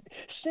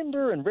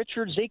Simber and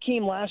Richards, they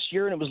came last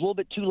year and it was a little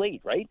bit too late,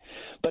 right?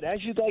 But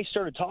as you guys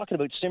started talking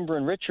about Simber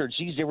and Richards,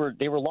 geez, they were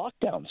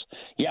lockdowns.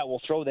 Yeah,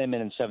 we'll throw them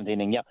in 7th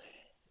inning.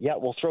 Yeah,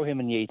 we'll throw him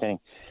in the 8th inning.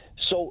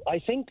 So I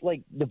think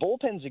like the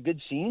bullpen's a good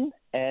scene.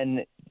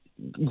 And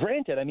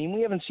granted, I mean,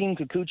 we haven't seen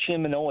Kikuchi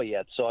and Manoah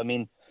yet, so I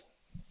mean.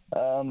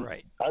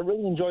 Right. I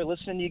really enjoy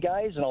listening to you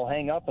guys, and I'll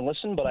hang up and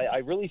listen, but I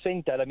really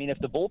think that, I mean, if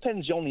the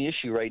bullpen's the only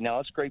issue right now,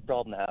 it's a great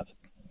problem to have.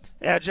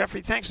 Yeah, Jeffrey,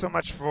 thanks so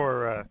much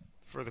for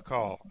the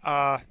call. Look,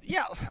 I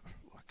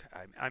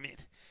mean,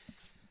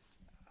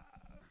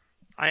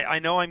 I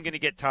know I'm going to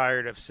get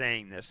tired of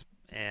saying this,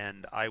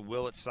 and I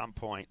will at some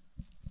point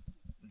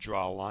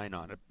draw a line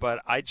on it,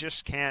 but I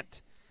just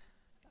can't.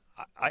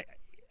 I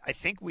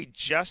think we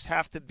just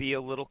have to be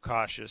a little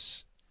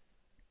cautious,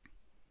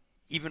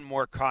 even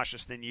more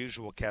cautious than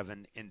usual,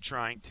 Kevin, in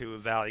trying to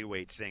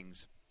evaluate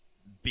things,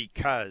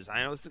 because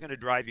I know this is going to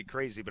drive you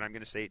crazy, but I'm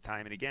going to say it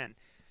time and again,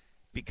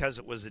 because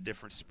it was a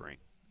different spring.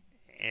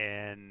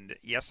 And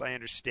yes, I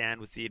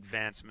understand with the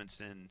advancements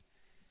in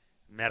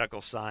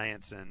medical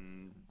science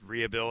and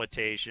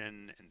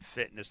rehabilitation and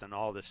fitness and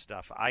all this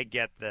stuff, I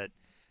get that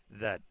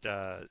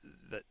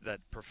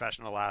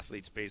professional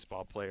athletes,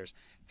 baseball players,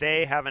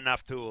 they have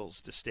enough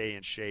tools to stay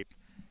in shape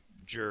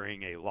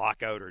during a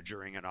lockout or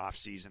during an off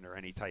season or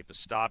any type of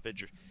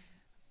stoppage.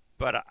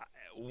 But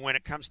when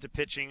it comes to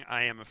pitching,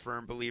 I am a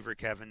firm believer,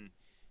 Kevin,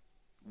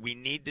 we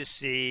need to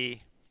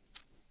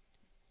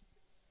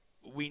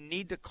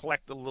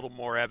collect a little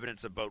more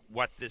evidence about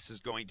what this is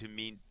going to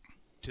mean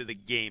to the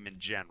game in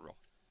general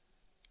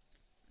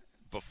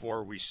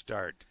before we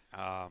start.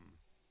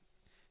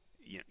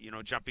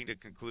 jumping to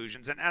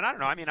conclusions. And I don't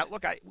know. I mean,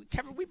 look,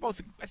 Kevin,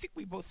 I think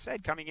we both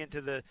said coming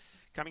into the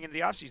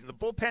offseason, the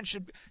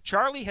bullpen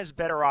Charlie has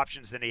better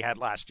options than he had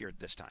last year at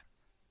this time.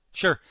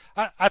 Sure,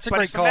 that's a but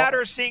great it's call. a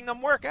matter of seeing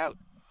them work out.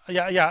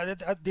 Yeah,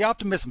 the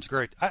optimism's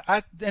great.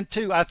 And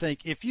two, I think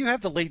if you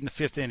have the lead in the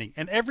fifth inning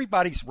and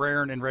everybody's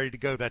raring and ready to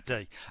go that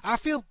day, I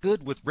feel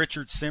good with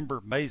Richards,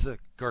 Simber, Meza,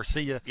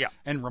 Garcia,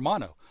 and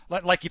Romano.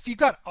 Like if you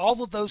got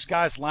all of those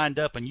guys lined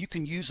up and you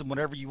can use them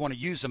whenever you want to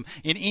use them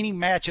in any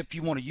matchup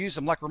you want to use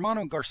them, like Romano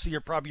and Garcia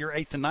are probably your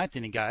 8th and 9th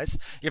inning guys.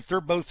 If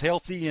they're both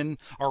healthy and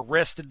are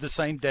rested the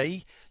same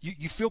day,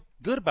 you feel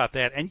good about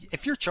that. And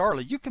if you're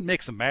Charlie, you can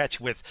mix a match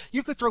with.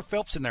 You could throw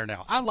Phelps in there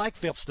now. I like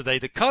Phelps today.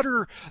 The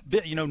cutter,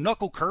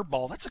 knuckle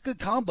curveball. That's a good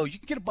combo. You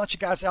can get a bunch of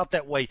guys out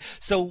that way.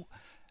 So.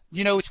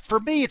 For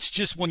me, it's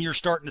just when you're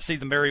starting to see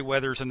the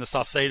Merriweathers and the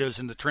Saucedos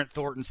and the Trent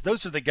Thorntons.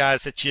 Those are the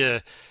guys that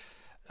you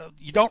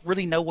don't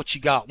really know what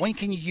you got. When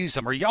can you use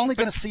them? Are you only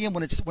going to see them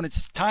when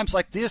it's times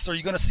like this, or are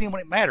you going to see them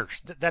when it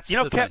matters? That's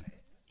the thing.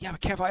 Yeah,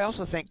 but Kev, I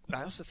also think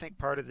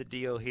part of the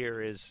deal here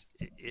is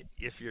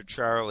if you're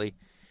Charlie,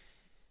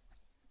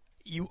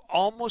 you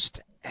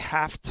almost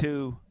have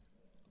to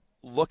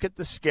look at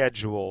the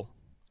schedule,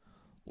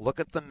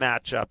 look at the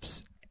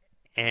matchups,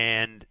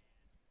 and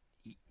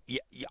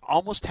you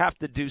almost have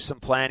to do some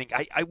planning.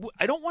 I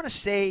don't want to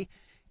say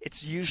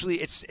it's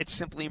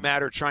simply a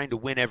matter of trying to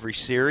win every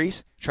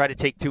series. Try to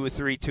take 2 or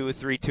 3.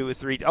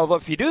 Although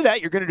if you do that,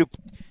 you're going to do,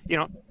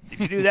 if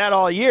you do that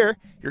all year,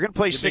 you're going to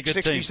play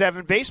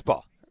 667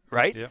 baseball,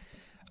 right? Yeah.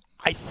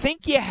 I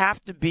think you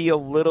have to be a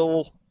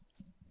little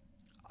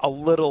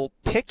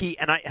picky,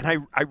 and I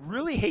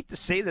really hate to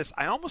say this.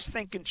 I almost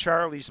think in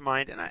Charlie's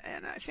mind, and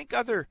I think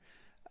other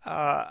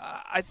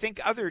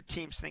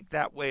teams think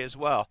that way as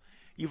well.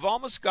 You've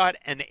almost got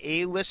an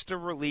A list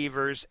of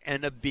relievers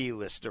and a B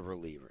list of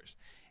relievers.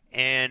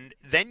 And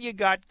then you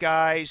got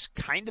guys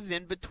kind of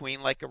in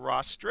between like a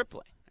Ross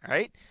Stripling,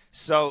 right?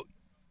 So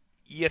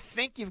you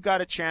think you've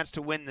got a chance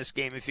to win this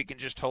game if you can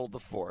just hold the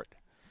fort.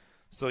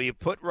 So you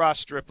put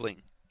Ross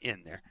Stripling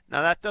in there.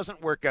 Now that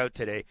doesn't work out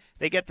today.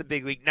 They get the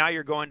big league. Now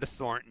you're going to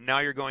Thornton. Now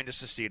you're going to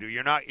Saucedo.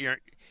 You're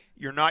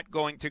not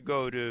going to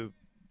go to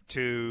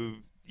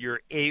your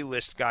A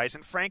list guys.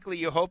 And frankly,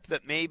 you hope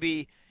that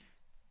maybe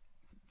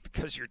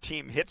because your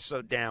team hits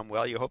so damn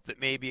well, you hope that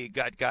maybe you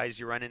got guys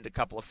you run into a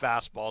couple of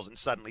fastballs and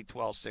suddenly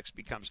 12-6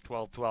 becomes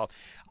 12-12.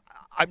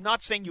 I'm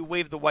not saying you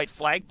wave the white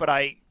flag, but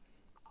I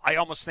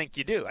almost think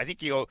you do. I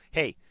think you go,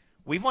 hey,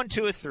 we've won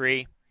 2 of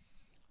 3.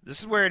 This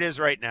is where it is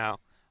right now.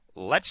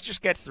 Let's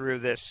just get through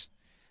this.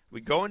 We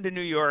go into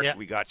New York. Yeah.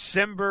 We got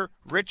Simber,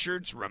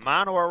 Richards,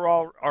 Romano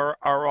are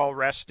all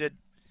rested.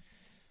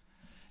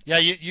 Yeah,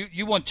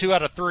 you won 2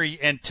 out of 3,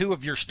 and 2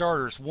 of your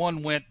starters,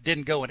 one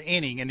didn't go an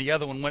inning, and the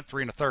other one went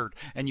 3 1/3,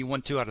 and you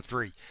won 2 out of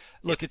 3.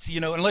 Look, it's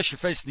unless you're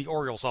facing the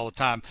Orioles all the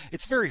time,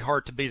 it's very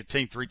hard to beat a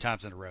team 3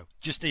 times in a row.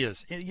 Just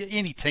is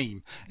any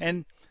team,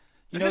 and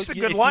this is a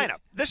good lineup.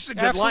 This is a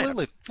good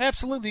lineup.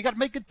 Absolutely. You got to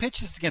make good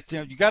pitches against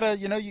them. You got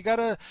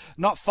to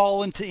not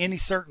fall into any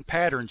certain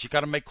patterns. You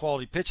got to make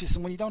quality pitches,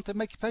 and when you don't, they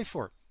make you pay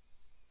for it.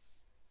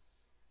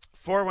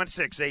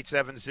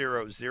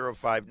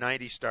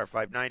 416-870-0590, star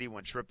 590,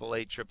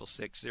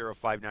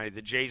 1-888-666-0590.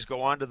 The Jays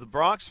go on to the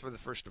Bronx for the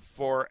first of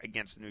 4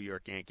 against the New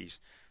York Yankees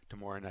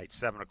tomorrow night,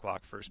 7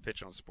 o'clock, first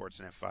pitch on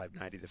Sportsnet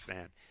 590, The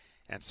Fan,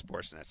 and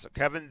Sportsnet. So,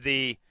 Kevin,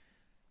 the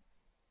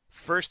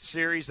first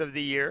series of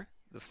the year,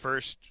 the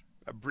first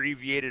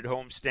abbreviated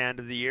homestand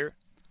of the year,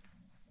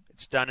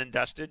 it's done and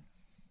dusted.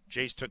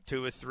 Jays took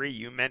 2 of 3.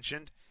 You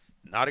mentioned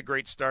not a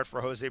great start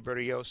for Jose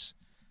Berrios.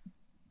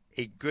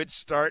 A good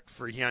start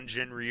for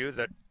Hyunjin Ryu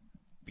that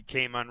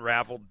became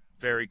unraveled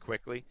very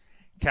quickly.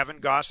 Kevin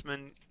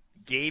Gausman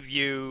gave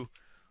you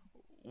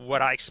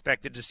what I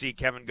expected to see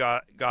Kevin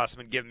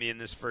Gausman give me in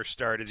this first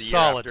start of the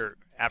year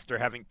after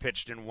having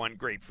pitched in one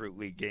Grapefruit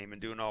League game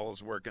and doing all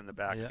his work in the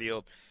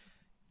backfield. Yeah.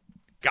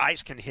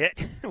 Guys can hit.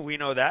 We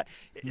know that.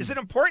 Is it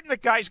important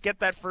that guys get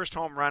that first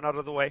home run out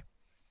of the way?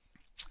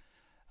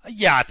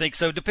 Yeah, I think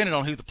so, depending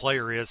on who the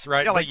player is,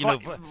 right? Yeah,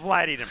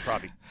 Vladdy didn't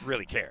probably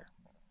really care.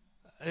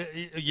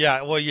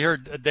 Yeah, well, you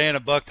heard Dan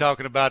and Buck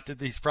talking about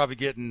that he's probably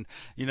getting,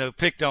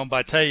 picked on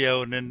by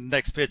Teo, and then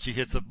next pitch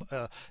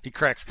he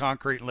cracks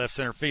concrete in left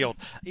center field.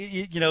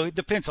 It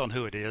depends on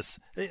who it is.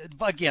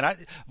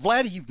 Again,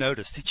 Vladdy, you've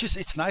noticed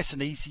it's nice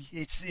and easy.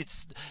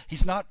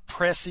 He's not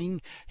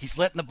pressing. He's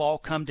letting the ball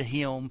come to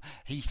him.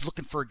 He's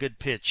looking for a good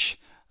pitch.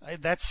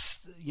 That's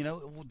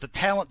the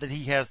talent that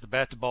he has, the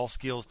bat to ball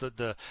skills,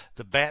 the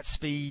bat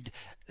speed.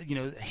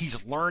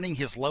 He's learning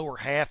his lower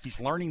half. He's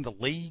learning the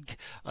league.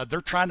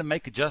 They're trying to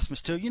make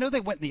adjustments to.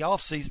 They went in the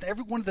offseason,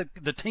 every one of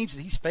the teams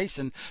that he's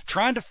facing,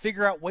 trying to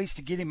figure out ways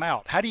to get him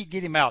out. How do you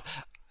get him out?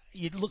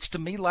 It looks to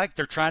me like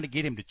they're trying to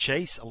get him to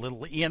chase a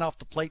little in off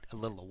the plate, a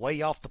little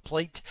away off the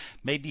plate.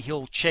 Maybe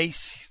he'll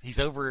chase. He's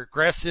over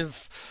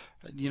aggressive.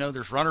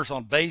 There's runners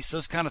on base,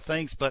 those kind of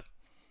things. But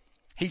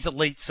he's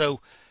elite,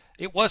 so.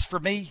 It was for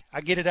me.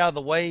 I get it out of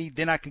the way,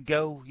 then I could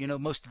go.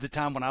 Most of the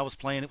time when I was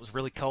playing, it was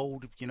really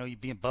cold.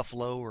 You'd be in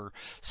Buffalo or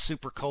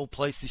super cold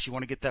places. You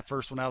want to get that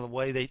first one out of the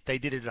way. They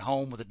did it at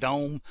home with a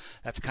dome.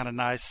 That's kind of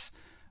nice.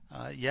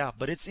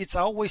 But it's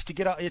always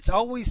it's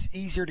always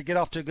easier to get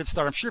off to a good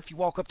start. I'm sure if you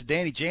walk up to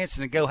Danny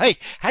Jansen and go, "Hey,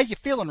 how you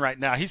feeling right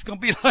now?" He's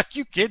going to be like,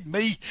 "You kidding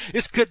me?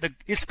 It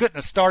couldn't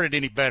have started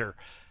any better."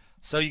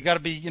 So you got to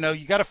be,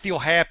 you got to feel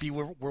happy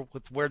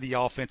with where the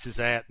offense is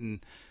at,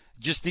 and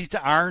just need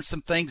to iron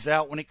some things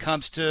out when it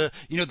comes to,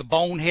 the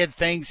bonehead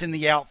things in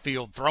the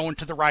outfield, throwing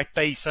to the right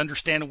base,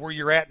 understanding where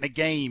you're at in the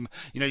game.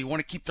 You want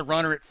to keep the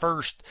runner at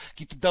first,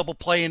 keep the double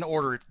play in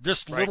order.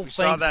 Just little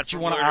things that you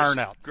want to iron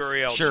out.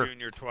 Gurriel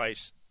Jr.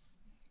 twice.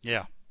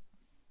 Yeah.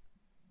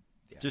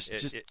 Just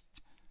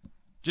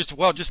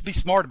be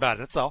smart about it.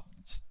 That's all.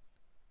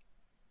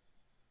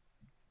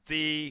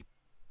 The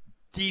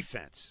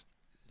defense.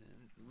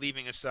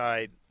 Leaving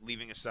aside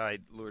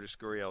Lourdes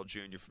Gurriel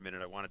Jr. for a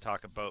minute, I want to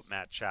talk about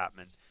Matt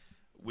Chapman.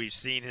 We've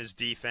seen his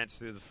defense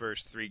through the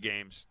first 3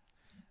 games.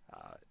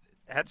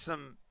 Had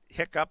some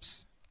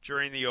hiccups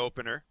during the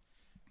opener.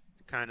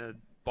 Kind of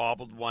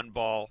bobbled one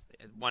ball,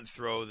 one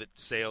throw that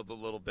sailed a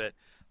little bit.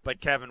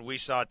 But, Kevin, we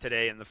saw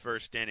today in the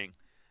first inning,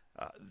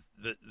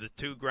 the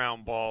 2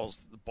 ground balls,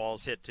 the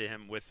balls hit to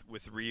him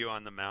with Ryu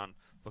on the mound.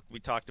 Look,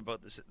 we talked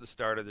about this at the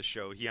start of the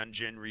show.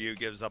 Hyunjin Ryu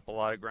gives up a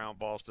lot of ground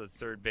balls to the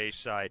third base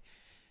side.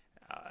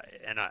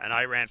 And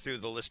I ran through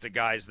the list of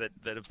guys that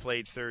have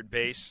played third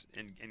base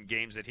in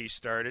games that he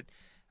started,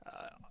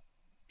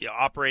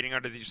 operating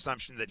under the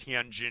assumption that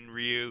Hyunjin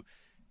Ryu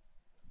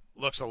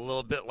looks a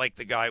little bit like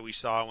the guy we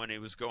saw when he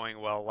was going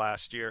well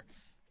last year.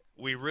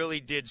 We really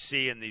did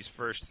see in these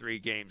first 3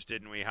 games,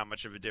 didn't we, how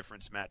much of a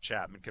difference Matt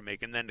Chapman can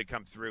make, and then to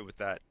come through with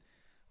that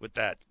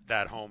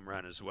home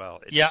run as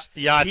well.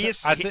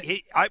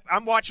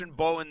 I'm watching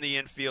Bo in the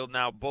infield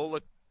now. Bo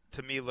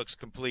to me looks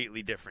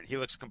completely different. He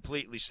looks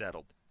completely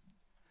settled.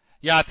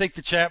 Yeah, I think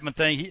the Chapman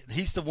thing,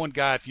 he's the one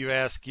guy, if you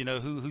ask,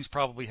 who's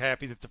probably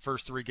happy that the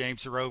first 3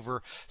 games are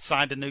over,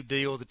 signed a new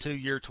deal, the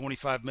 2-year,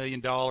 $25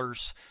 million.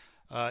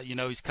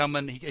 He's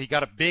coming. He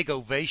got a big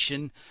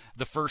ovation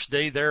the first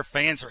day there.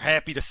 Fans are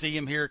happy to see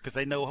him here because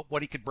they know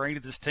what he could bring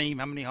to this team,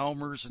 how many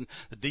homers and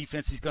the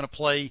defense he's going to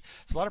play.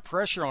 There's a lot of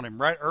pressure on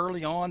him right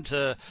early on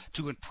to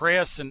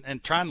impress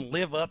and trying to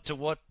live up to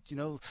what,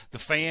 the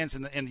fans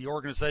and the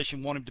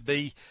organization want him to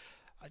be.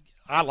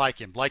 I like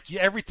him. Like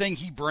everything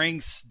he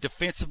brings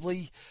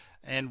defensively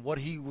and what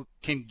he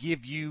can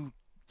give you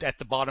at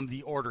the bottom of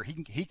the order.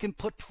 He can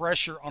put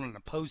pressure on an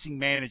opposing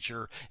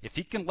manager if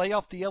he can lay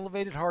off the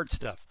elevated hard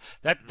stuff.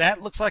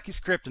 That looks like his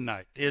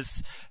kryptonite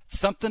is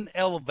something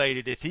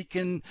elevated. If he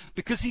can,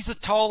 because he's a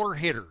taller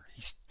hitter.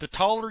 The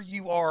taller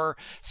you are,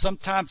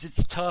 sometimes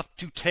it's tough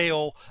to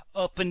tell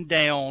up and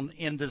down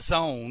in the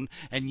zone,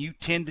 and you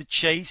tend to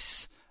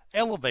chase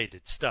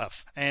elevated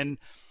stuff. And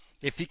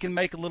if he can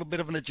make a little bit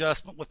of an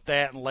adjustment with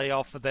that and lay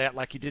off of that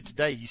like he did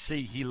today, you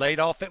see he laid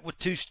off it with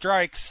 2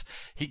 strikes.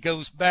 He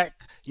goes back,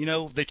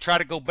 they try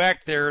to go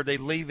back there. They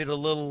leave it a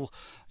little,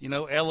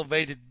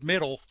 elevated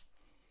middle.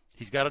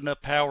 He's got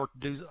enough power to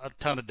do a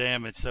ton of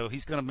damage, so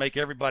he's going to make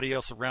everybody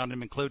else around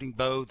him, including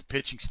Bo, the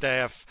pitching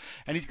staff,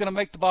 and he's going to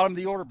make the bottom of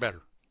the order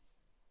better.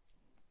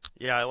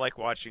 Yeah, I like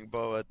watching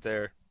Bo out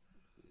there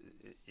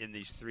in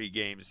these 3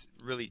 games,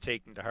 really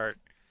taking to heart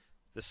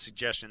the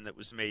suggestion that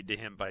was made to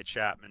him by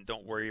Chapman.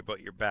 Don't worry about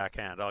your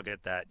backhand. I'll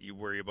get that. You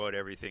worry about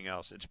everything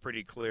else. It's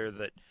pretty clear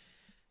that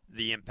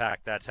the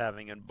impact that's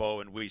having on Bo,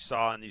 and we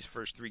saw in these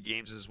first 3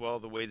 games as well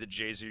the way the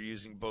Jays are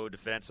using Bo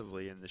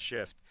defensively in the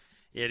shift.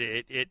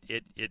 It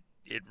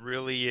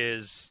really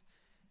is.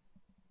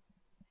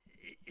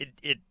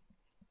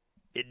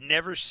 It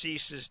never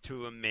ceases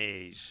to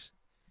amaze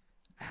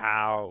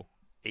how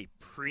a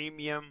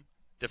premium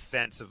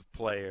defensive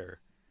player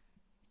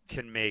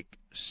can make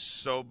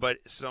so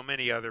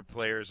many other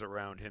players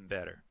around him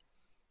better.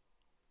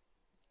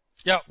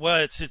 Yeah,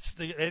 well,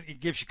 it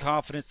gives you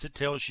confidence. It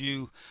tells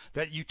you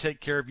that you take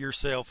care of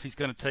yourself. He's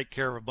going to take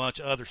care of a bunch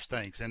of other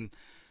things, and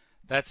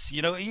that's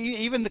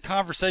even the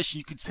conversation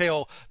you could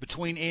tell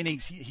between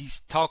innings.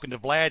 He's talking to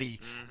Vladdy.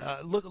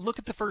 Look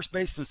at the first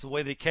baseman, the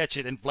way they catch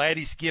it, and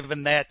Vladdy's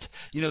given that.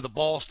 The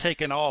ball's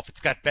taken off.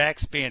 It's got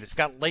backspin. It's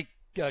got late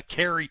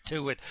carry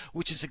to it,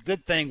 which is a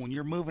good thing when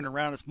you're moving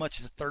around as much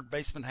as a third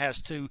baseman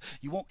has to.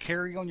 You won't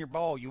carry on your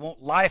ball. You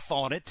won't life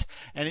on it,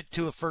 and it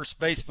to a first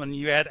baseman.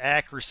 You add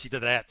accuracy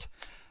to that.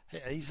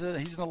 He's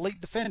an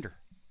elite defender.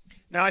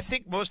 Now, I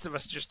think most of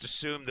us just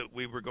assumed that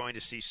we were going to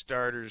see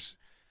starters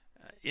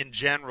in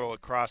general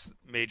across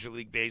Major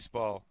League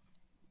Baseball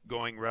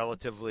going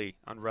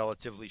on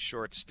relatively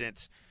short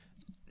stints,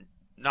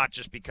 not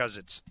just because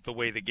it's the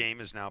way the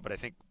game is now, but I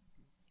think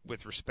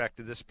with respect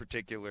to this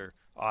particular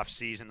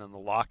off-season and the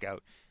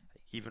lockout,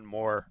 even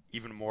more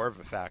of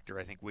a factor.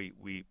 I think we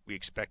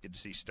expected to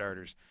see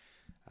starters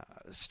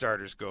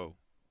go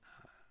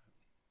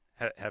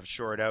have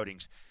short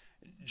outings.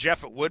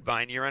 Jeff at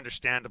Woodbine, you're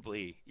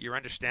understandably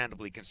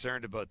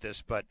concerned about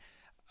this, but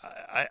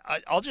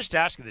I'll just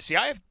ask you this. See,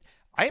 I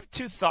have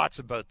 2 thoughts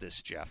about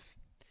this, Jeff.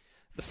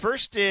 The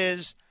first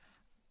is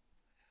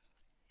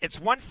it's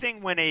one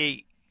thing when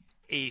a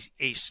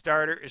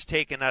starter is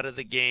taken out of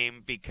the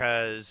game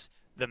because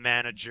the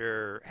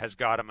manager has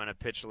got him on a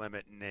pitch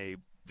limit and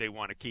they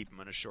want to keep him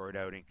in a short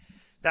outing.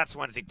 That's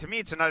one thing. To me,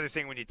 it's another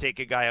thing when you take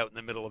a guy out in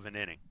the middle of an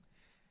inning.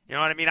 You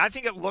know what I mean? I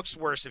think it looks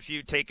worse if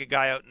you take a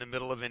guy out in the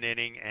middle of an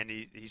inning and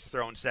he's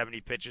throwing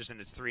 70 pitches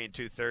and it's 3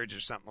 2/3 or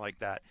something like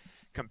that,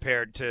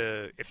 compared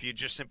to if you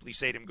just simply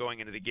say to him going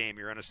into the game,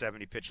 you're on a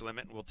 70-pitch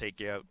limit and we'll take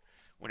you out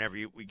whenever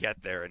we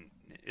get there. And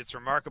it's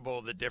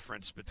remarkable the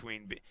difference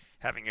between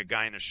having a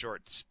guy in a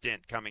short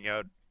stint coming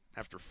out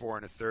after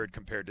 4 1/3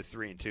 compared to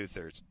 3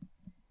 2/3.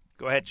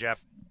 Go ahead,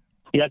 Jeff.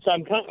 Yeah, so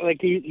I'm kind of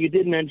like you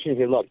did mention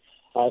here. Look,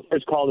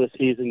 first call of the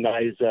season,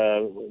 guys.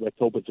 Let's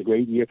hope it's a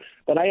great year.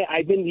 But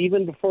I've been,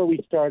 even before we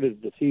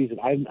started the season,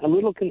 I'm a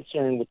little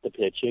concerned with the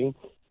pitching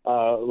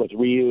with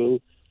Ryu.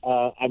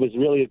 I was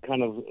really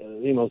kind of,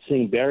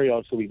 seeing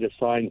Barrios, so we just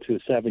signed to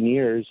 7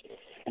 years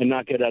and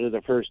not get out of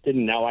the first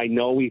inning. Now, I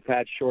know we've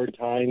had short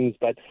times,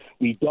 but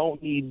we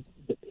don't need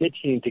the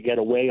pitching to get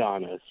away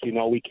on us.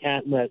 We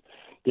can't let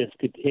this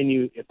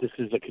continue if this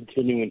is a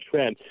continuing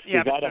trend. Yeah,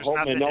 we got to hope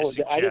Manoah.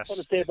 I just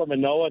want to say about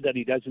Manoah that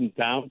he doesn't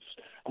bounce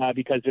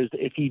because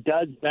if he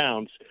does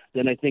bounce,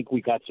 then I think we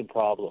got some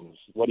problems.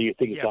 What do you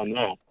think on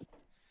that?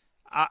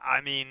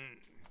 I mean,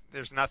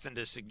 there's nothing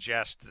to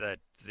suggest that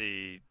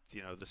the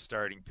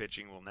starting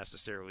pitching will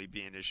necessarily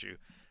be an issue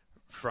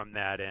from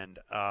that end.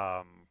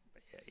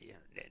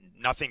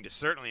 Nothing to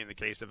certainly in the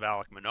case of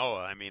Alek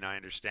Manoah. I mean, I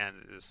understand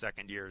that the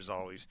second year is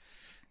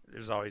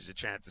there's always a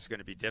chance it's going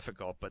to be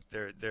difficult, but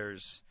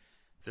there's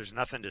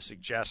nothing to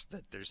suggest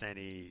that there's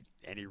any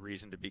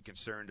reason to be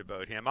concerned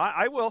about him.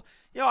 I will,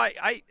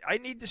 I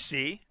need to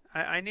see.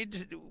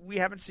 We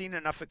haven't seen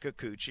enough of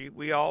Kikuchi.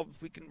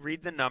 We can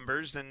read the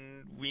numbers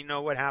and we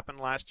know what happened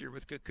last year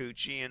with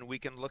Kikuchi, and we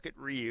can look at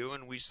Ryu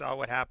and we saw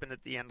what happened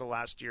at the end of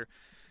last year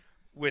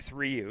with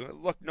Ryu.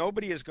 Look,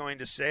 nobody is going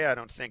to say, I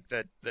don't think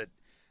that that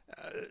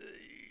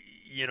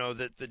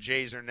the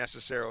Jays are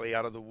necessarily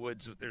out of the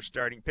woods with their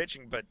starting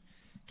pitching, but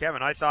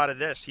Kevin, I thought of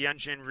this.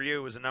 Hyunjin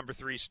Ryu was a number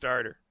 3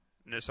 starter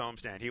in this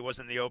homestand. He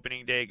wasn't the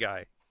opening day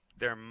guy.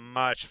 They're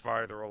much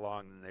farther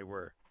along than they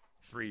were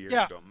 3 years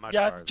ago.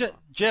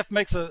 Jeff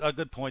makes a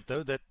good point,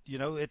 though, that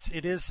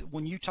it is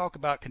when you talk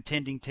about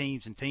contending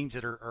teams and teams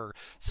that are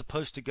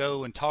supposed to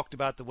go and talked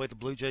about the way the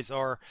Blue Jays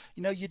are.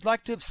 You'd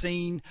like to have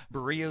seen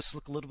Barrios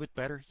look a little bit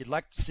better. You'd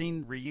like to have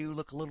seen Ryu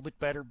look a little bit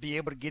better, be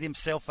able to get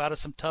himself out of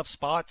some tough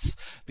spots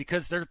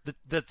because the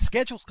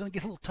schedule's going to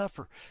get a little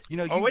tougher.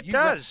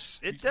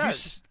 It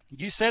does.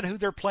 You said who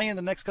they're playing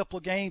the next couple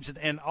of games,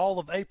 and all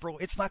of April,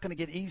 it's not going to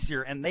get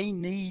easier, and they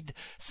need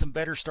some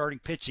better starting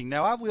pitching.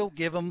 Now, I will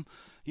give them,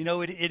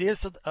 it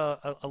is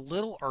a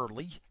little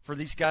early for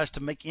these guys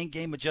to make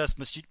in-game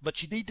adjustments,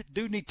 but you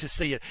do need to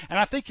see it. And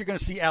I think you're going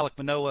to see Alek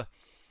Manoah.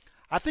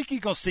 I think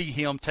you're going to see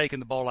him taking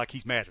the ball like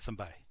he's mad at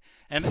somebody.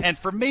 And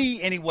for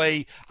me,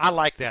 anyway, I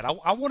like that.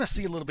 I want to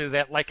see a little bit of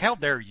that. Like, how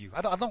dare you?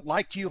 I don't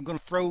like you. I'm going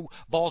to throw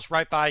balls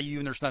right by you,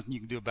 and there's nothing you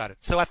can do about it.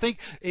 So I think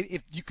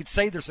if you could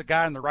say there's a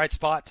guy in the right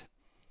spot,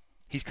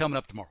 he's coming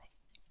up tomorrow.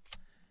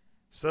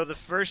 So the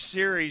first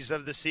series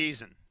of the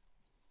season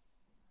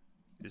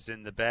is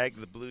in the bag.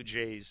 The Blue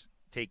Jays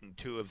taking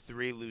 2 of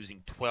 3,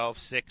 losing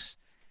 12-6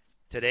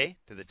 today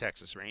to the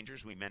Texas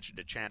Rangers. We mentioned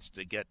a chance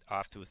to get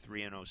off to a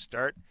 3-0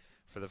 start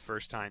for the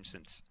first time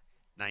since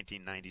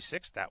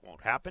 1996. That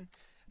won't happen.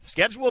 The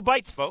schedule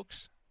bites,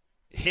 folks.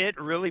 It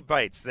really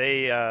bites.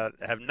 They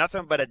have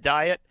nothing but a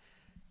diet.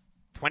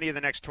 20 of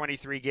the next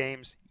 23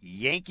 games.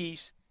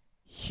 Yankees,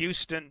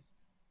 Houston,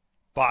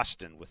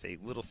 Boston with a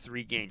little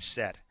 3-game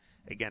set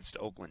against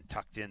Oakland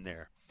tucked in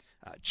there,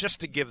 just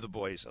to give the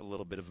boys a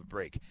little bit of a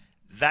break.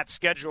 That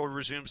schedule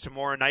resumes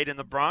tomorrow night in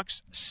the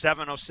Bronx.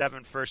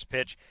 7:07 first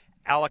pitch.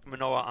 Alek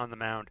Manoah on the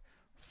mound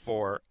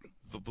for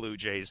the Blue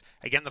Jays.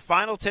 Again, the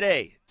final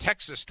today,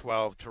 Texas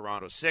 12,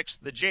 Toronto 6.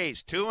 The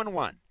Jays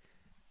 2-1.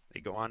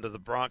 They go on to the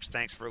Bronx.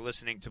 Thanks for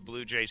listening to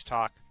Blue Jays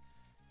Talk.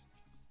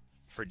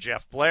 For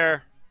Jeff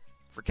Blair,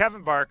 for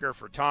Kevin Barker,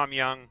 for Tom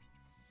Young,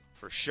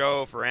 for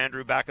Show, for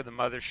Andrew back at the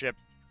mothership,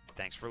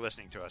 thanks for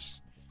listening to us.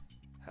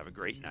 Have a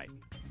great night.